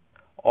fabric,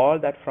 all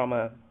that from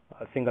a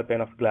single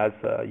pane of glass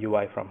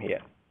UI from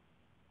here.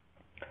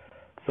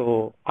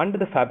 So under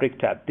the Fabric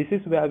tab, this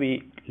is where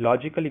we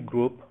logically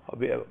group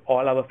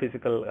all our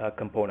physical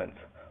components.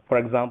 For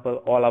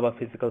example, all our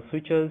physical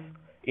switches,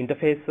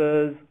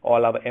 interfaces,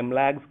 all our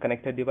MLAGs,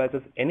 connected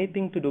devices,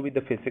 anything to do with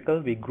the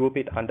physical, we group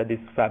it under this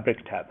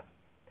Fabric tab.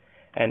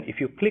 And if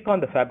you click on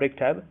the Fabric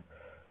tab,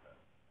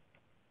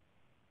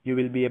 you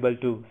will be able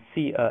to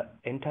see an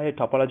entire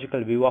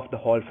topological view of the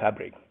whole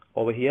fabric.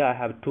 Over here, I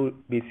have 2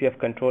 BCF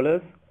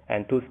controllers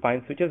and 2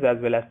 spine switches as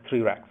well as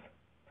 3 racks.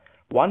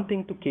 One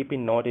thing to keep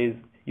in note is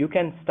you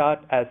can start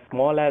as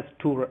small as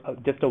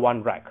just a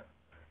 1 rack,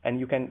 and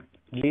you can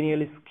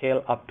linearly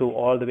scale up to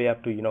all the way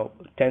up to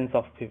tens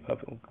of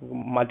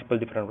multiple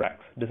different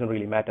racks. Doesn't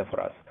really matter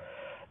for us.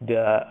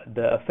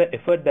 The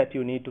effort that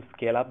you need to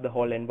scale up the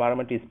whole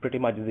environment is pretty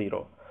much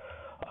zero.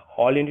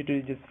 All you need to do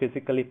is just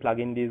physically plug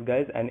in these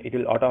guys, and it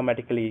will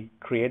automatically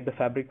create the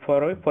fabric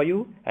for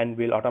you, and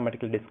will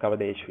automatically discover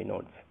the HV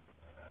nodes.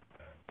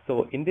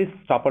 So in this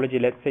topology,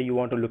 let's say you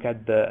want to look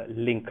at the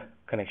link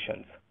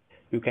connections.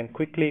 You can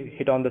quickly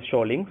hit on the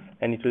show links,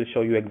 and it will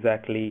show you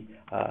exactly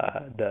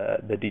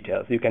the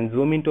details. You can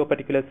zoom into a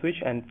particular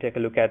switch and take a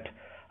look at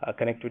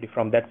connectivity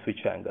from that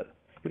switch angle.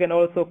 You can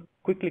also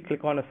quickly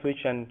click on a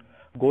switch and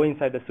go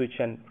inside the switch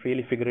and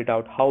really figure it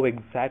out how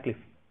exactly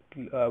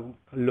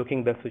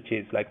looking the switch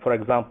is. Like, for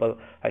example,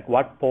 like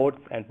what ports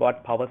and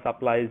what power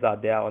supplies are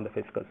there on the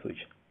physical switch.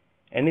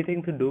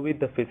 Anything to do with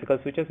the physical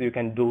switches, you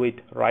can do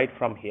it right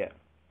from here.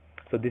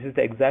 So this is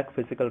the exact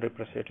physical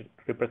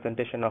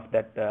representation of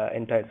that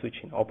entire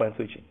switching, open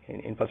switching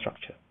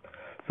infrastructure.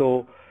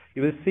 So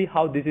you will see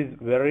how this is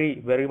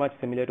very, very much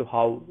similar to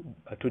how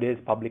today's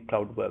public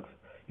cloud works.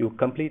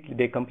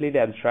 They completely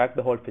abstract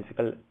the whole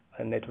physical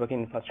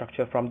networking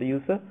infrastructure from the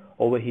user.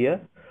 Over here,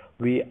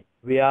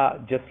 we are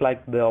just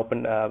like the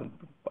open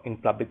in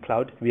public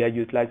cloud. We are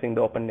utilizing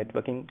the open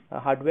networking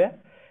hardware,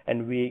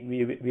 and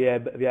we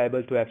are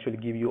able to actually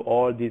give you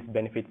all these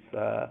benefits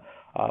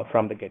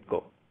from the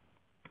get-go.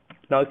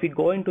 Now, if we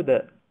go into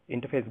the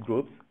interface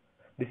groups,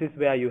 this is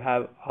where you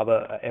have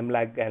our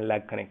MLAG and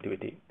lag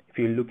connectivity. If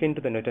you look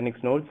into the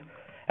Nutanix nodes,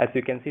 as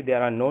you can see,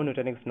 there are no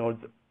Nutanix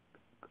nodes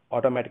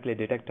automatically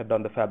detected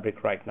on the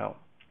fabric right now.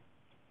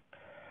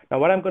 Now,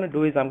 what I'm going to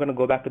do is I'm going to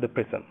go back to the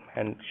Prism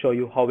and show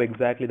you how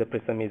exactly the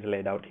Prism is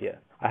laid out here.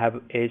 I have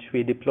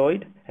AHV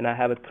deployed, and I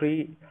have a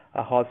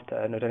 3-host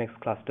Nutanix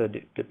cluster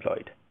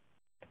deployed.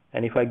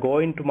 And if I go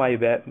into my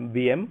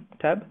VM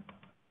tab,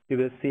 you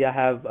will see I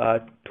have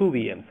 2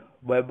 VMs,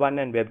 Web 1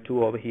 and Web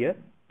 2 over here.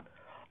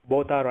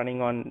 Both are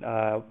running on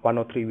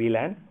 103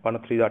 VLAN,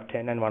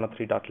 103.10 and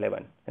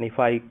 103.11. And if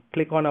I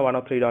click on a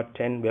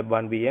 103.10 Web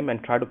 1 VM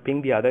and try to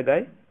ping the other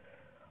guy,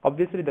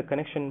 obviously the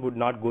connection would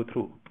not go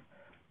through.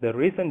 The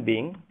reason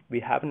being, we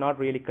have not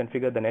really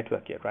configured the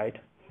network yet, right?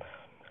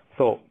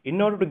 So in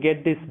order to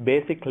get this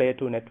basic layer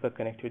 2 network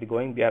connectivity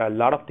going, there are a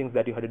lot of things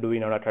that you have to do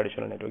in a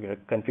traditional network. You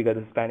have to configure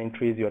the spanning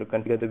trees, you have to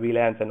configure the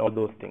VLANs and all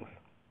those things.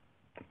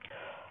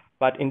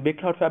 But in Big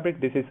Cloud Fabric,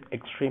 this is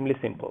extremely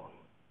simple.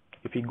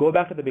 If you go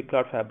back to the Big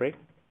Cloud Fabric,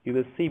 you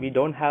will see we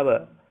don't have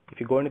if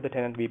you go into the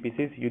tenant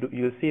VPCs,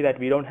 you'll see that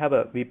we don't have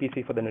a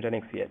VPC for the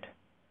Nutanix yet.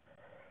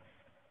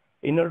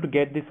 In order to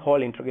get this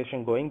whole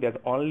integration going, there's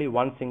only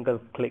one single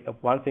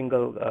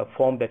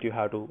form that you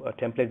have to, a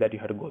template that you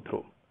have to go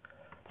through.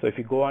 So if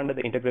you go under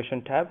the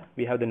integration tab,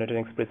 we have the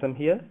Nutanix Prism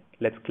here.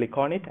 Let's click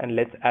on it and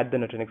let's add the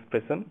Nutanix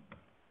Prism.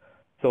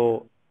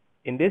 So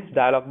in this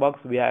dialog box,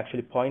 we are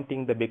actually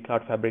pointing the big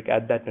cloud fabric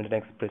at that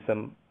Nutanix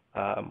Prism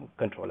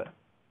controller.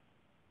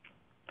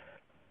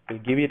 We'll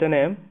give it a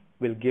name.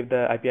 We'll give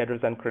the IP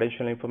address and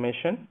credential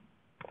information.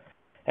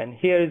 And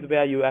here is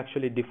where you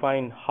actually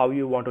define how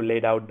you want to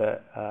lay out the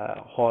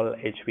whole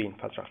HV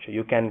infrastructure.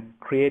 You can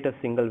create a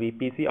single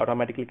VPC,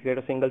 automatically create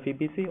a single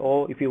VPC,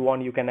 or if you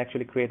want, you can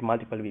actually create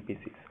multiple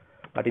VPCs.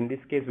 But in this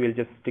case, we'll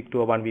just stick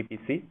to a one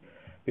VPC.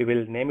 We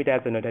will name it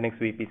as a Nutanix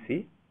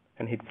VPC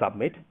and hit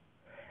submit.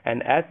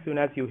 And as soon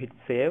as you hit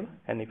save,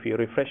 and if you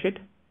refresh it,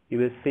 you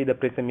will see the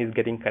Prism is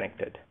getting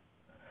connected.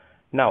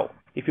 Now,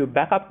 if you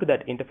back up to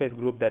that interface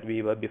group that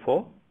we were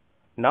before,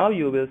 now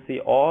you will see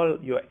all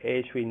your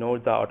AHV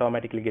nodes are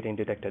automatically getting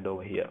detected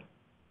over here.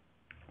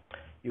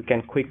 You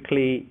can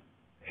quickly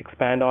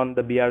expand on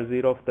the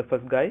BR0 of the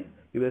first guy.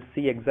 You will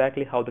see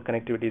exactly how the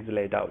connectivity is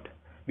laid out.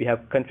 We have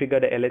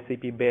configured a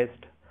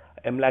LSCP-based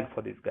MLAG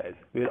for these guys.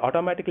 We will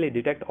automatically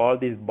detect all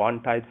these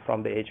bond types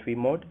from the HV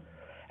mode,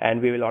 and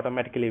we will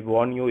automatically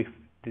warn you if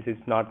this is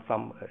not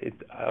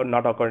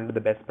not according to the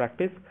best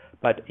practice.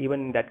 But even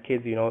in that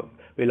case,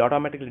 we'll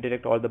automatically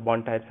detect all the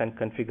bond types and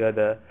configure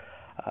the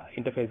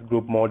interface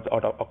group modes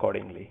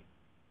accordingly.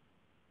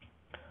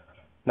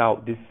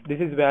 Now, this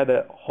is where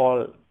the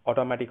whole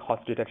automatic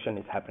host detection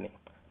is happening.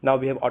 Now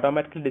we have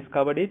automatically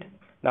discovered it.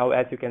 Now,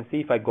 as you can see,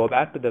 if I go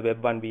back to the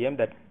Web1 VM,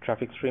 that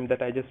traffic stream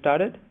that I just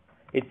started,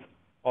 it's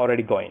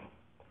already going,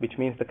 which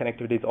means the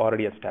connectivity is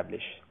already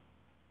established.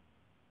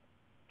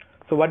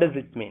 So what does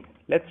it mean?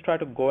 Let's try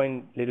to go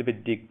in a little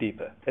bit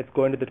deeper. Let's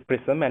go into the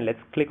Prism and let's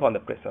click on the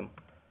Prism.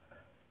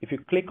 If you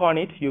click on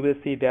it, you will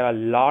see there are a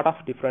lot of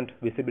different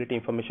visibility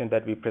information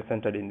that we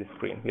presented in the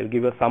screen. We'll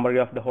give you a summary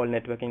of the whole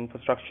networking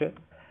infrastructure,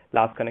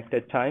 last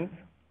connected times,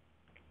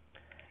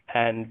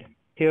 and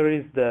here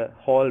is the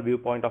whole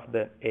viewpoint of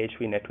the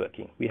AHV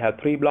networking. We have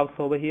 3 blocks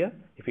over here.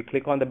 If you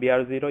click on the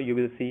BR0, you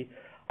will see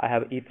I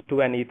have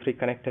ETH2 and E3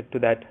 connected to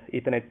that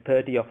Ethernet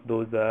 30 of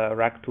those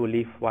Rack 2,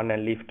 Leaf 1,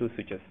 and Leaf 2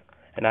 switches.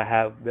 And I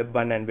have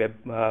Web1 and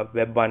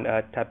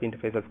Web1 tap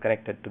interfaces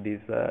connected to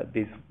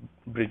these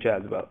bridges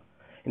as well.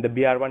 In the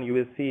BR1, you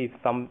will see if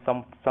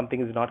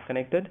something is not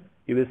connected,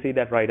 you will see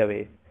that right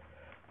away.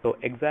 So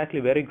exactly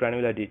very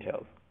granular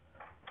details.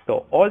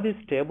 So all these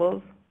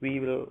tables, we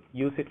will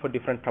use it for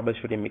different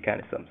troubleshooting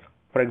mechanisms.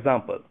 For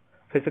example,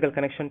 physical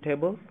connection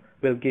tables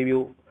will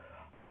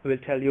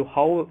tell you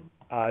how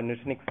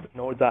Nutanix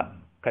nodes are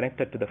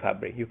connected to the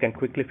fabric. You can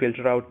quickly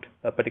filter out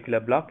a particular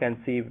block and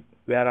see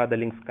where are the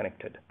links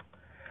connected.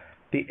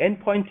 The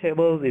endpoint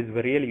tables is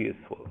really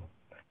useful.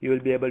 You will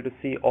be able to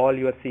see all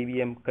your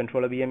CVM,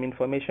 controller VM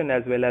information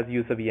as well as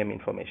user VM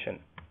information.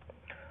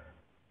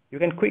 You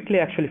can quickly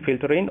actually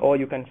filter in, or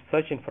you can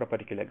search in for a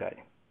particular guy.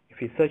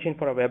 If you search in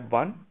for a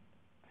Web1,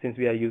 since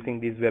we are using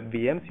these web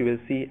VMs, you will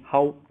see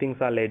how things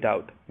are laid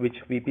out, which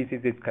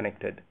VPCs is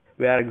connected,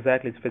 where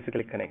exactly it's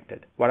physically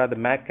connected, what are the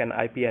MAC and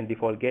IP and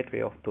default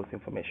gateway of those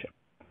information.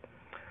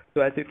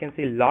 So as you can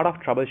see, a lot of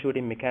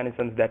troubleshooting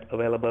mechanisms that are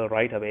available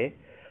right away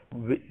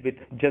with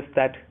just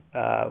that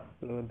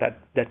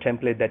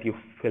template that you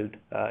filled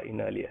in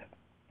earlier.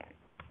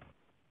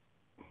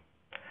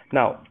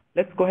 Now,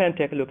 let's go ahead and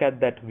take a look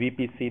at that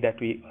VPC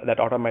that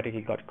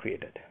automatically got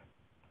created.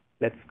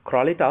 Let's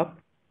scroll it up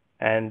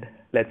and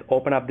let's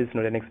open up this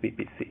Nutanix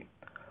VPC.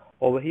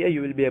 Over here,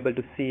 you will be able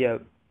to see a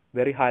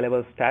very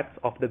high-level stats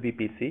of the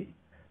VPC,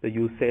 the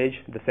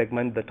usage, the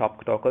segment, the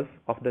top tokens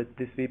of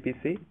this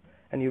VPC.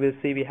 And you will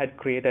see we had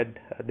created,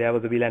 there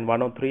was a VLAN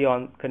 103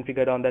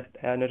 configured on that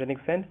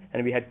Nutanix end,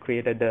 and we had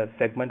created a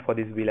segment for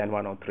this VLAN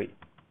 103.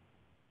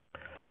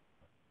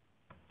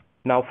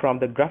 Now from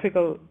the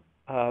graphical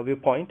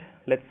viewpoint,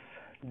 let's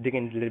dig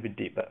in a little bit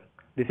deeper.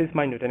 This is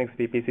my Nutanix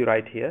VPC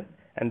right here,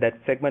 and that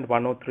segment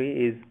 103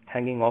 is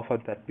hanging off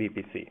of that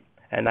VPC.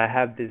 And I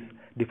have this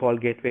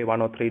default gateway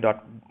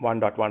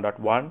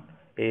 103.1.1.1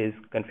 is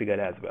configured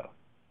as well.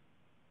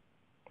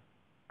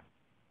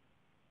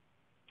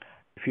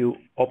 If you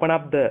open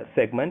up the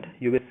segment,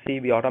 you will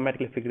see we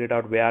automatically figured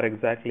out where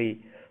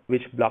exactly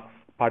which blocks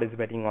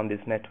participating on this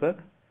network,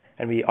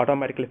 and we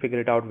automatically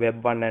figured out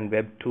Web1 and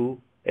Web2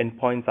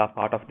 endpoints are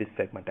part of this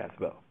segment as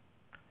well.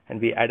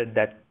 And we added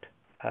that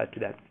to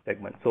that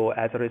segment. So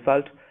as a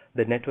result,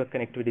 the network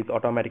connectivity is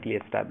automatically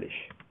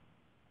established.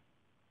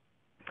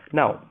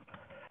 Now,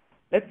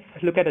 let's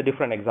look at a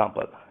different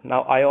example.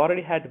 Now, I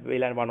already had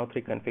VLAN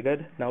 103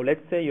 configured. Now,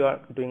 let's say you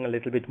are doing a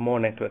little bit more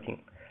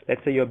networking.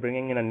 Let's say you're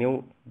bringing in a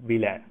new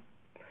VLAN.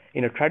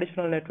 In a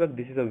traditional network,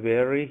 this is a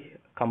very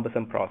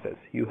cumbersome process.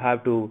 You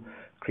have to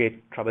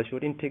create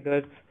troubleshooting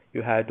tickets.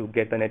 You have to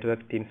get the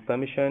network team's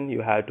permission.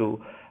 You have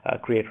to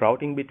create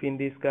routing between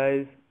these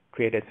guys,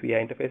 create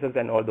SVI interfaces,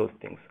 and all those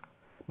things.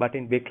 But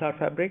in Big Cloud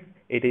Fabric,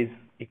 it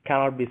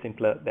cannot be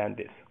simpler than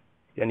this.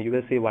 And you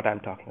will see what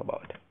I'm talking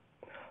about.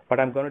 What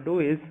I'm going to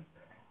do is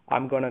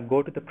I'm going to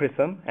go to the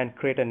Prism and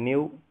create a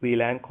new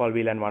VLAN called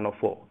VLAN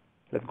 104.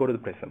 Let's go to the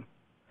Prism.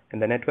 In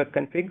the network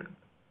config,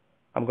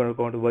 I'm going to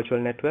go into virtual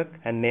network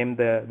and name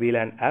the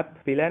VLAN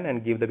app VLAN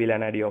and give the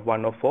VLAN ID of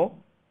 104.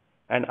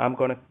 And I'm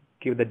going to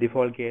give the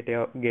default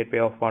gateway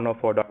of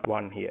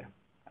 104.1 here.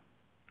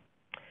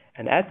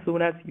 And as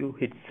soon as you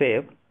hit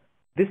save,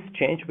 this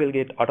change will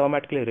get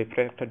automatically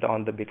reflected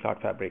on the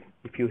BitCloud Fabric.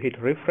 If you hit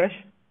refresh,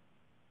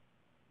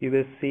 you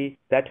will see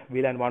that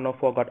VLAN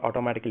 104 got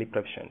automatically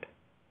provisioned.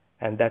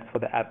 And that's for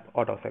the app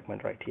auto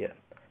segment right here.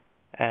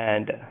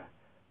 And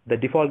the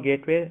default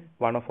gateway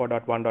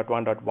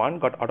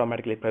 104.1.1.1 got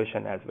automatically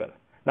provisioned as well.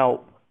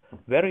 Now,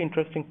 very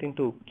interesting thing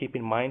to keep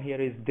in mind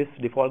here is this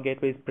default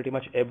gateway is pretty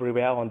much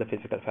everywhere on the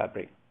physical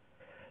fabric.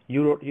 We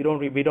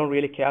don't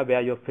really care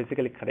where you're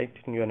physically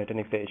connecting your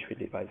Nutanix AHV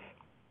device.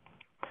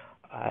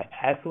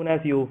 As soon as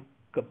you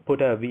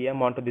put a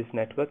VM onto this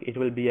network, it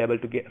will be able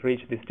to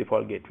reach this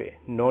default gateway.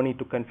 No need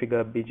to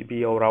configure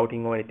BGP or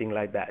routing or anything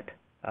like that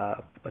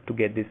to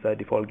get this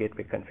default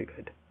gateway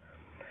configured.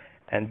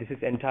 And this is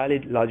entirely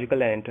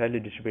logical and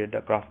entirely distributed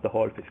across the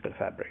whole physical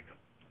fabric.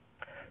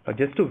 Now,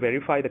 just to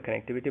verify the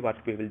connectivity, what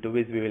we will do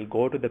is we will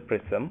go to the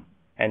Prism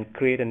and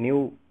create a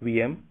new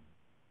VM,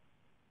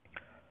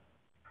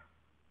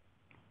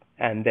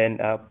 and then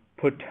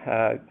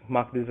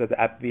mark this as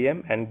app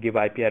VM and give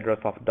IP address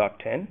of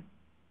 .10,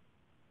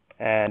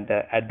 and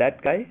add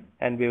that guy,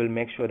 and we will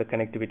make sure the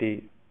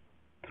connectivity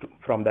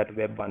from that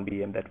web 1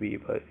 VM that we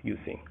were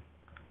using.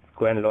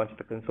 Go and launch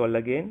the console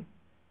again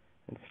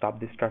and stop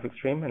this traffic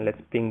stream, and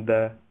let's ping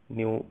the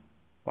new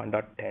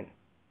 1.10.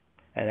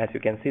 And as you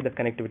can see, the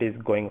connectivity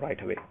is going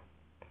right away.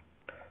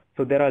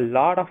 So there are a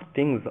lot of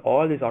things.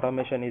 All this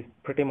automation is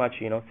pretty much,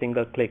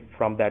 single click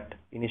from that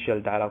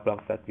initial dialog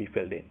box that we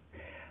filled in.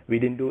 We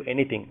didn't do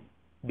anything.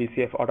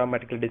 BCF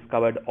automatically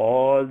discovered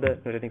all the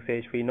Nutanix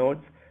AHV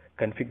nodes,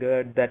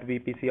 configured that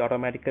VPC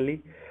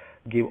automatically,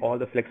 give all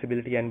the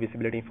flexibility and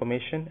visibility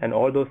information, and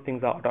all those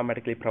things are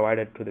automatically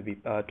provided to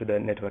the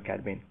network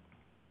admin.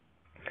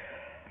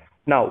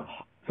 Now,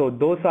 so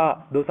those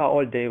are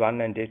all day 1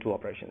 and day 2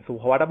 operations. So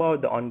what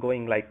about the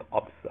ongoing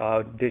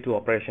day 2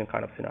 operation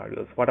kind of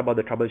scenarios? What about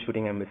the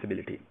troubleshooting and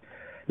visibility?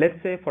 Let's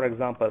say, for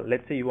example,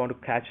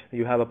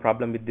 you have a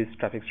problem with this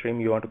traffic stream.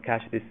 You want to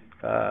catch this.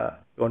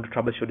 You want to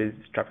troubleshoot this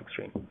traffic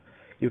stream.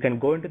 You can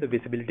go into the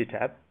visibility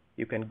tab.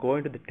 You can go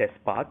into the test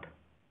path,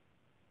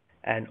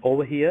 and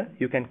over here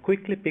you can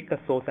quickly pick a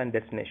source and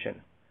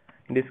destination.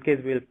 In this case,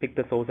 we'll pick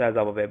the source as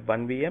our web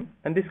 1 VM,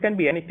 and this can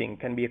be anything. It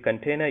can be a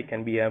container, it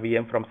can be a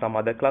VM from some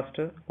other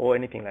cluster, or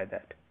anything like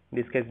that. In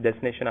this case,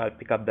 destination, I'll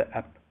pick up the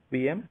app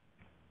VM,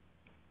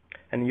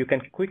 and you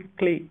can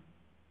quickly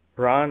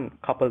run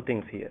a couple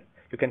things here.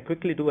 You can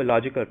quickly do a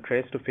logical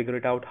trace to figure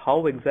it out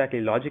how exactly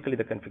logically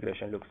the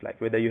configuration looks like,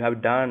 whether you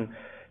have done,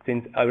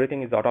 since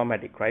everything is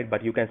automatic, right?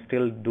 But you can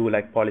still do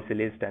like policy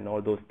list and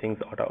all those things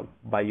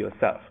by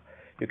yourself.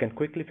 You can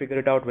quickly figure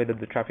it out whether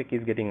the traffic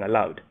is getting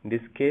allowed. In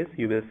this case,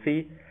 you will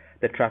see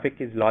the traffic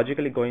is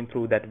logically going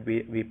through that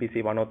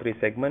VPC 103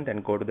 segment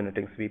and go to the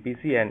Nutanix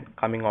VPC and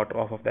coming out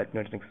off of that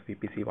Nutanix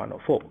VPC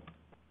 104.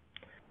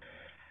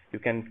 You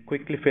can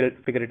quickly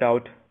figure it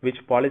out which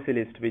policy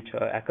list, which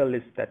ACL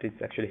list that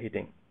it's actually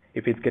hitting.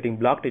 If it's getting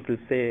blocked, it will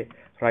say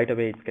right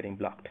away it's getting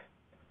blocked.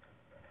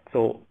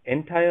 So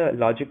entire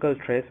logical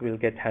trace will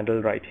get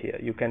handled right here.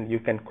 You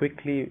can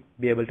quickly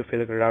be able to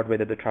figure it out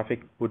whether the traffic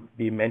would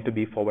be meant to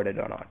be forwarded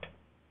or not.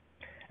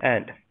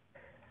 And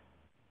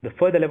the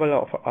further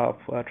level of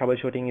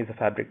troubleshooting is a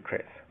fabric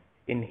trace.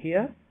 In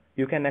here,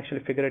 you can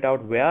actually figure it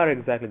out where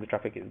exactly the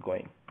traffic is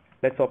going.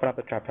 Let's open up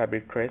the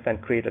fabric trace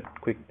and create a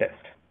quick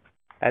test.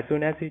 As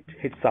soon as it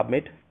hits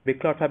submit,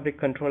 BitCloud Fabric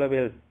controller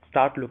will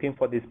start looking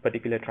for this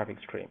particular traffic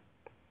stream.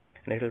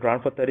 And it will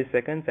run for 30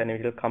 seconds and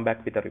it will come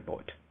back with a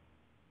report.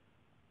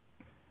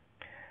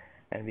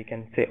 And we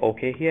can say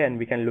OK here, and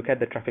we can look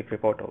at the traffic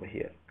report over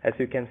here. As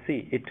you can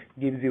see, it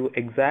gives you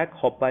exact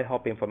hop by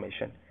hop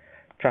information.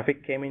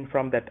 Traffic came in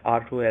from that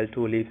R2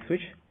 L2 leaf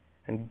switch,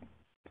 and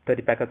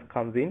 30 packets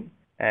comes in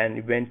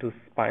and went to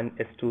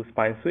S2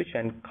 spine switch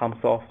and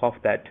comes off of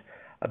that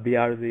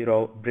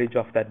BR0 bridge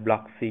of that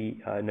block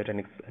C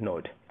Nutanix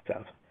node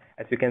itself.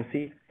 As you can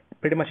see,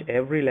 pretty much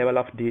every level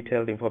of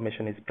detailed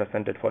information is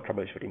presented for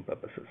troubleshooting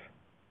purposes.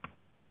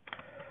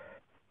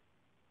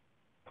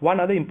 One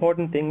other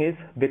important thing is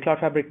BitCloud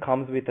Fabric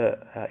comes with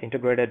a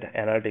integrated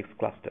analytics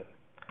cluster.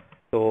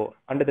 So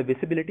under the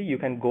visibility, you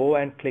can go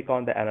and click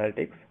on the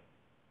analytics.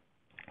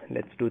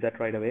 Let's do that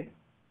right away.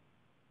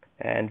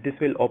 And this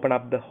will open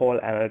up the whole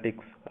analytics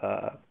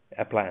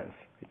appliance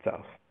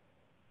itself.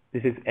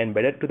 This is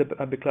embedded to the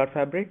BitCloud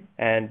Fabric,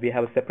 and we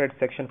have a separate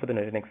section for the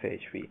Nutanix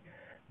AHV.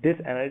 This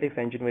analytics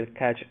engine will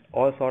catch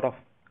all sort of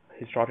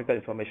historical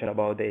information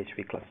about the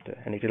AHV cluster,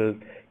 and it will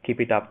keep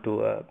it up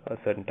to a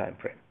certain time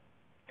frame.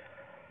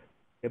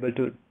 Able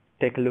to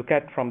take a look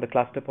at from the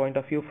cluster point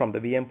of view, from the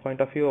VM point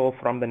of view, or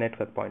from the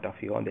network point of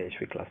view on the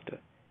AHV cluster.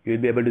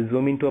 You'll be able to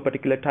zoom into a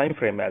particular time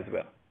frame as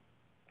well.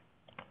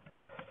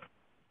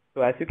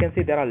 So as you can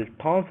see, there are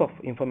tons of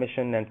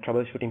information and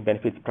troubleshooting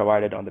benefits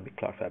provided on the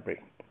BitCloud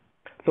Fabric.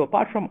 So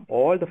apart from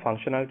all the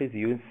functionalities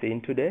you've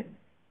seen today,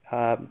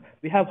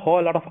 we have a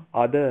whole lot of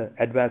other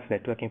advanced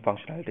networking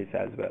functionalities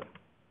as well.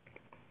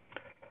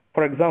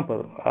 For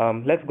example,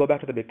 let's go back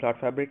to the Big Cloud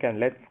Fabric and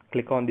let's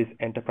click on this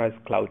Enterprise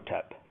Cloud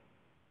tab.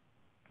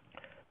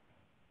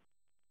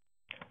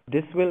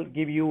 This will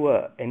give you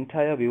an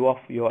entire view of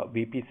your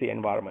VPC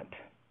environment.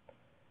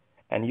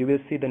 And you will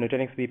see the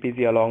Nutanix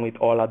VPC along with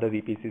all other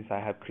VPCs I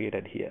have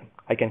created here.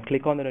 I can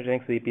click on the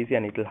Nutanix VPC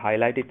and it will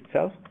highlight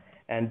itself.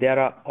 And there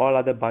are all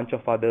other bunch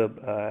of other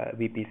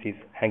VPCs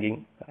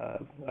hanging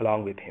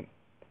along with him.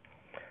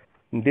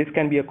 This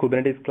can be a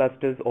Kubernetes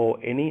clusters or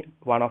any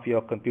one of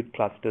your compute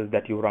clusters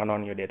that you run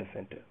on your data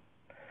center.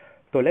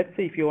 So let's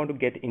say if you want to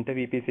get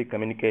inter-VPC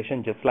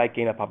communication just like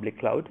in a public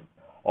cloud,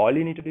 all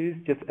you need to do is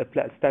just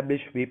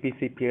establish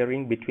VPC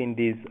peering between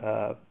these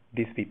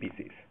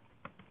VPCs.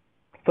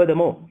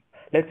 Furthermore,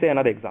 let's say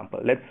another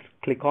example. Let's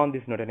click on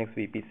this Nutanix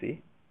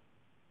VPC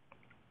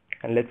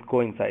and let's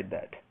go inside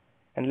that.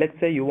 And let's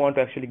say you want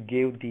to actually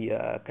give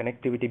the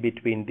connectivity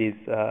between these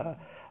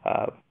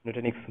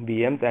Nutanix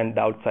VMs and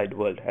the outside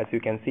world. As you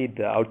can see,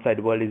 the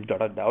outside world is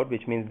dotted out,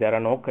 which means there are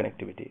no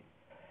connectivity.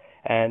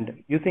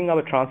 And using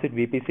our transit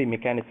VPC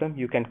mechanism,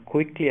 you can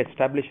quickly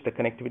establish the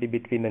connectivity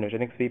between the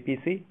Nutanix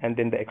VPC and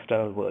then the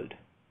external world.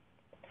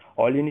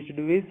 All you need to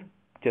do is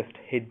just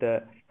hit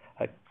the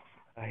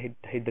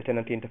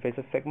tenancy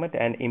interfaces segment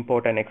and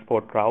import and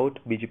export route,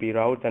 BGP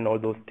routes, and all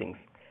those things.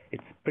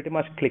 It's pretty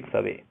much clicks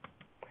away.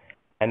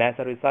 And as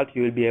a result,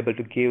 you will be able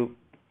to give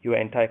your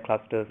entire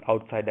clusters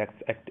outside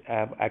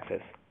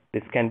access.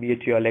 This can be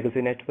to your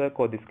legacy network,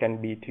 or this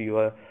can be to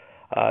your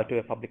to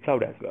a public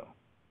cloud as well.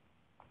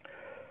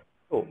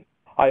 So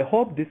I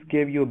hope this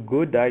gave you a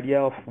good idea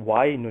of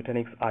why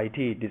Nutanix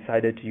IT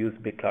decided to use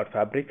Big Cloud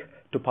Fabric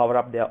to power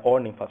up their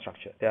own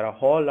infrastructure. There are a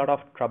whole lot of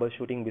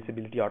troubleshooting,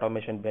 visibility,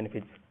 automation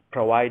benefits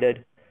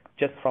provided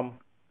just from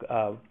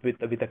with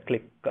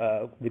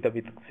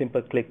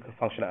simple click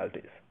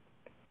functionalities.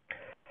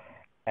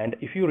 And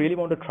if you really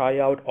want to try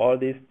out all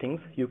these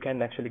things, you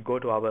can actually go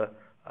to our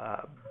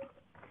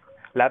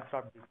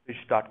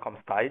labs.bigswitch.com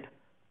site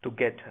to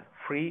get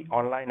free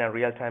online and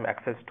real-time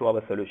access to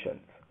our solutions.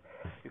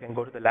 You can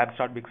go to the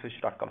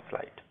labs.bigswitch.com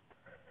site.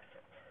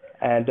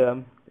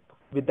 And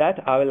with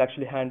that, I will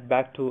actually hand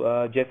back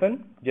to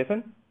Jason.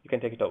 Jason, you can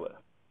take it over.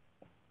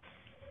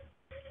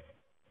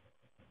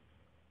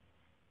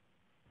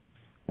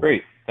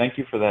 Great. Thank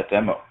you for that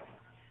demo.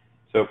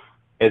 So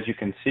as you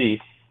can see,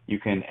 you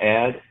can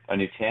add a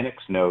Nutanix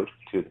node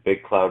to the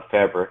Big Cloud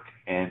Fabric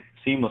and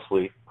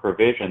seamlessly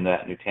provision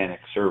that Nutanix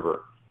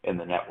server in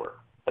the network.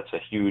 That's a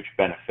huge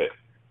benefit.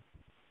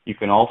 You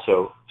can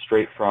also,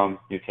 straight from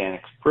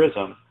Nutanix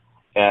Prism,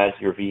 add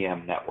your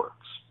VM networks.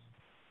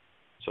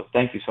 So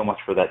thank you so much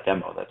for that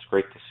demo. That's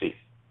great to see.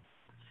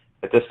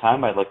 At this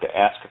time, I'd like to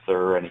ask if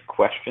there are any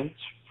questions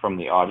from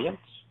the audience.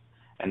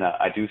 And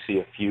I do see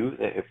a few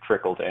that have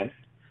trickled in.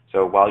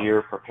 So while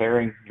you're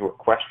preparing your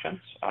questions,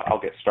 I'll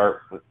get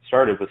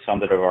started with some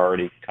that have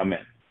already come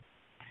in.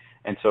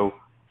 And so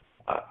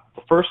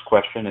the first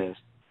question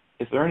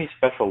is there any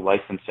special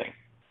licensing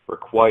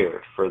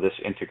required for this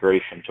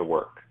integration to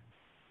work?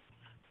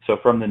 So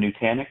from the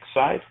Nutanix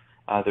side,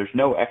 there's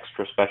no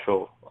extra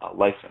special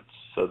license.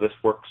 So this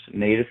works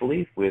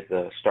natively with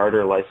the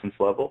starter license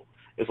level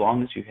as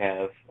long as you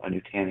have a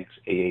Nutanix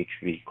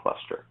AHV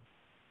cluster.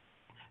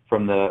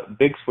 From the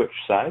Big Switch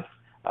side,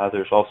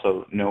 there's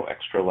also no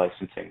extra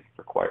licensing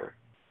required.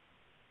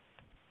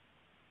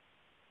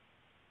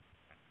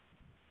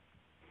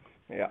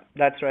 Yeah,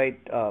 that's right,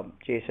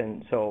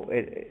 Jason. So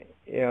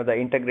the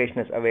integration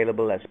is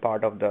available as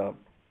part of the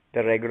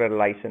regular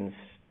license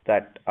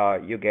that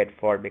you get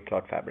for Big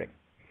Cloud Fabric.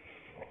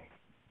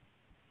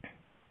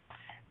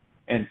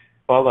 And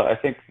Bala, I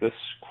think this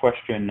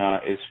question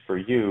is for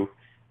you.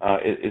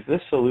 Is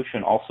this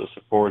solution also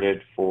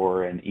supported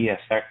for an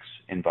ESX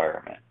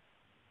environment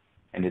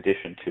in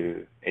addition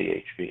to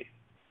AHV?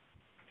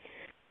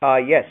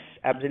 Yes,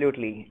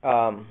 absolutely.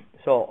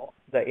 So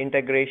the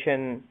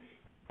integration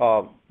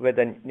with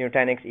the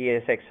Nutanix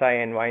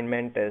ESXi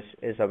environment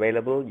is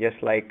available,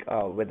 just like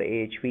with the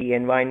AHV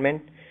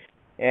environment.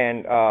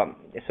 And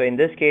so in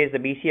this case, the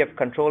BCF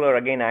controller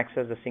again acts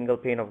as a single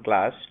pane of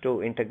glass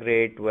to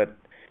integrate with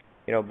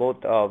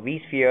both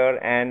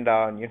vSphere and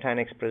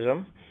Nutanix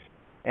Prism.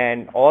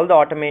 And all the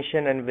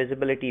automation and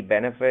visibility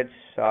benefits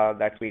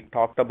that we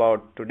talked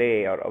about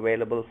today are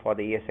available for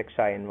the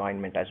ESXi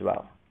environment as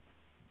well.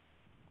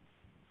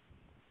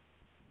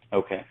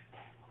 Okay.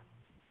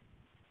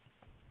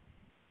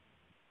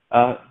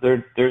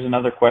 There's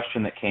another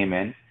question that came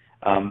in.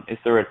 Is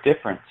there a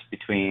difference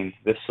between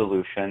this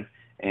solution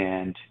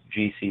and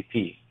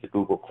GCP, the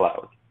Google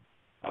Cloud?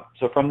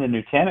 So from the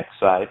Nutanix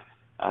side,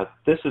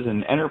 this is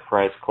an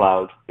enterprise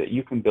cloud that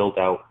you can build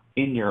out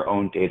in your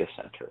own data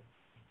center.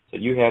 So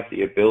you have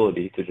the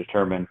ability to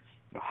determine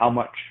how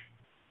much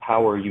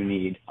power you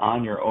need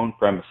on your own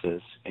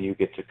premises, and you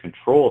get to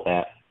control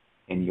that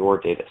in your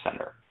data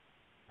center.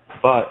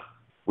 But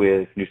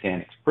with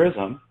Nutanix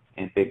Prism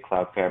and Big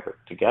Cloud Fabric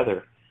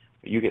together,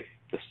 you get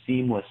the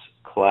seamless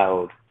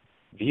cloud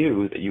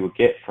view that you would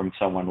get from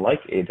someone like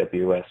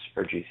AWS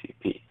or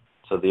GCP.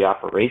 So the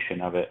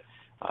operation of it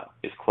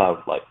is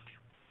cloud-like.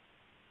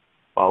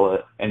 Paula,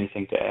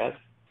 anything to add?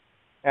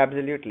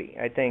 Absolutely.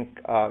 I think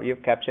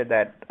you've captured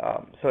that.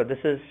 So this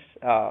is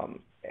a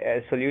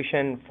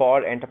solution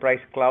for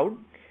enterprise cloud,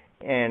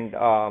 and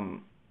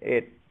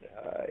it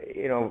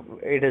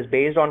is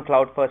based on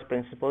cloud-first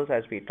principles,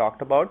 as we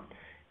talked about,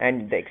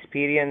 and the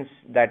experience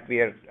that we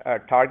are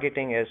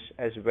targeting is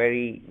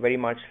very, very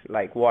much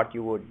like what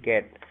you would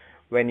get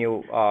when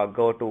you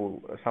go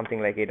to something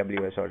like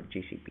AWS or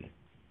GCP.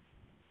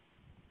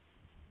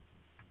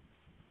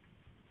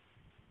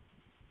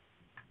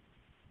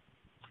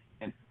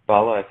 And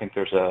Bala, I think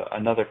there's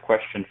another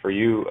question for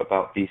you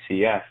about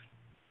VCF.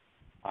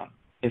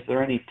 Is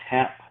there any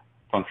tap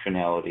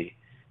functionality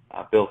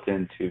built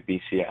into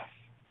VCF?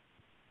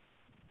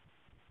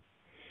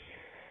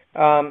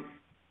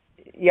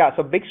 Yeah,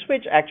 so Big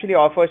Switch actually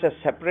offers a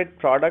separate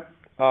product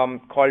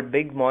called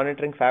Big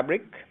Monitoring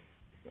Fabric,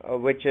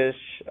 which is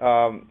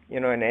an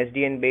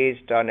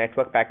SDN-based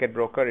network packet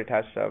broker. It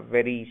has a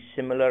very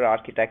similar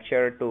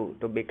architecture to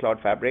Big Cloud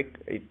Fabric.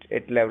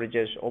 It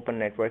leverages open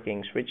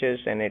networking switches,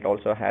 and it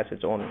also has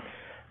its own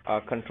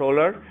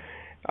controller.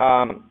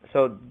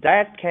 So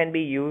that can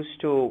be used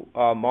to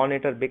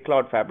monitor Big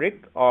Cloud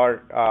Fabric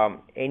or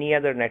any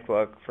other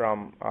network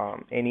from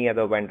any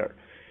other vendor.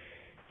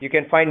 You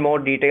can find more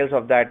details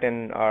of that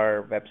in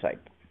our website.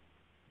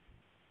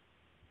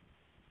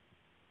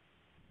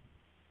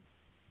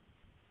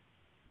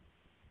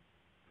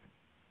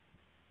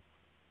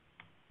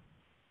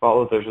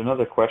 Paula, there's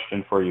another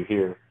question for you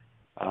here.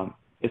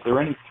 Is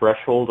there any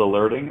threshold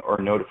alerting or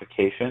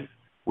notification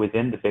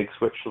within the Big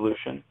Switch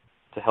solution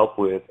to help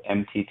with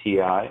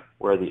MTTI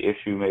where the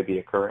issue may be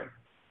occurring?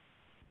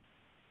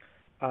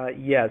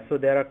 Yeah, so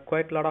there are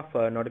quite a lot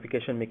of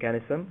notification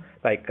mechanism,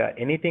 like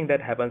anything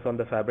that happens on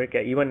the fabric.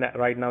 Even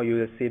right now, you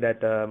will see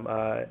that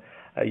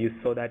you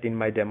saw that in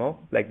my demo.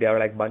 Like there are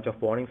like bunch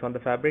of warnings on the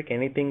fabric.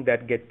 Anything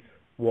that gets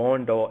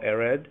warned or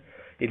errored,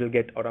 it will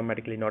get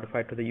automatically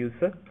notified to the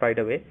user right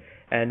away.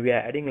 And we are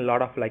adding a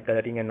lot of like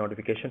alerting and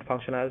notification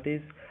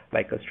functionalities,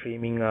 like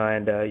streaming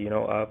and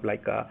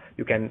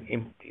you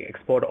can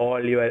export all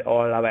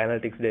our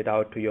analytics data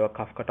out to your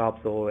Kafka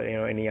tops or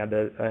any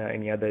other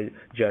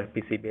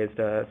gRPC based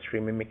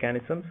streaming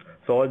mechanisms.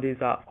 So all these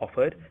are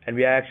offered, and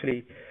we are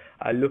actually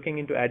looking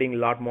into adding a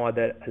lot more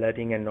other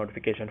alerting and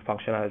notification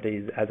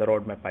functionalities as a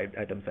roadmap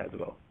items as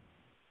well.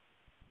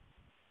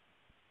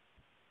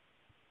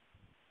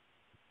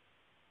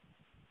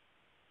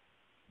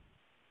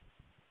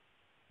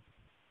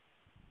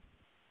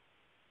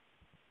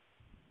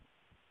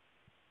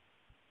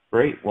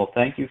 Great. Well,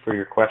 thank you for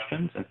your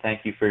questions, and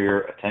thank you for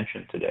your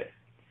attention today.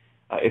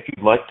 If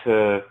you'd like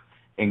to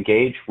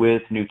engage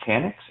with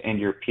Nutanix and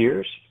your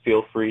peers,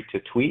 feel free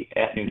to tweet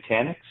at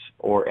Nutanix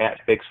or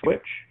at Big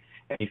Switch,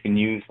 and you can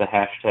use the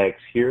hashtags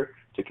here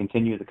to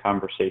continue the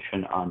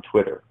conversation on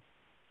Twitter.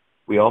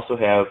 We also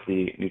have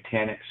the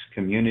Nutanix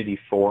community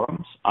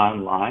forums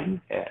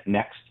online at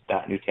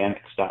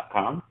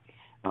next.nutanix.com.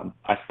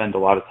 I spend a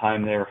lot of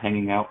time there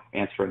hanging out,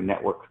 answering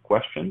network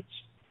questions.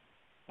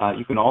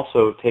 You can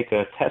also take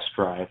a test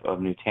drive of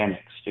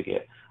Nutanix to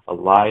get a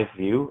live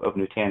view of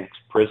Nutanix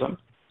Prism,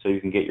 so you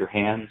can get your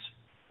hands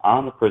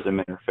on the Prism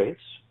interface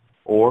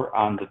or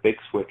on the Big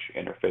Switch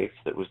interface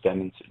that was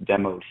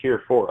demoed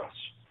here for us.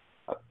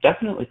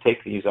 Definitely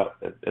take these up.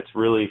 It's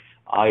really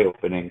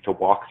eye-opening to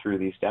walk through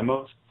these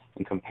demos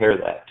and compare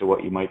that to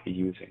what you might be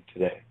using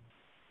today.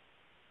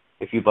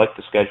 If you'd like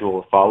to schedule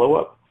a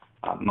follow-up,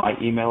 my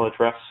email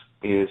address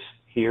is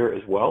here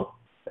as well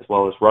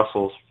as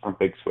Russell's from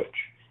Big Switch,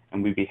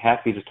 and we'd be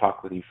happy to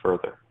talk with you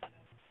further.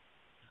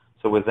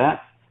 So with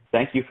that,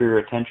 thank you for your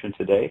attention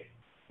today,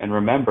 and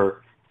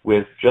remember,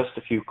 with just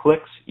a few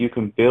clicks, you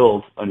can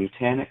build a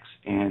Nutanix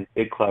and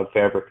Big Cloud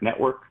Fabric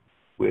network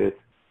with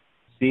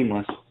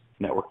seamless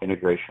network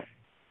integration.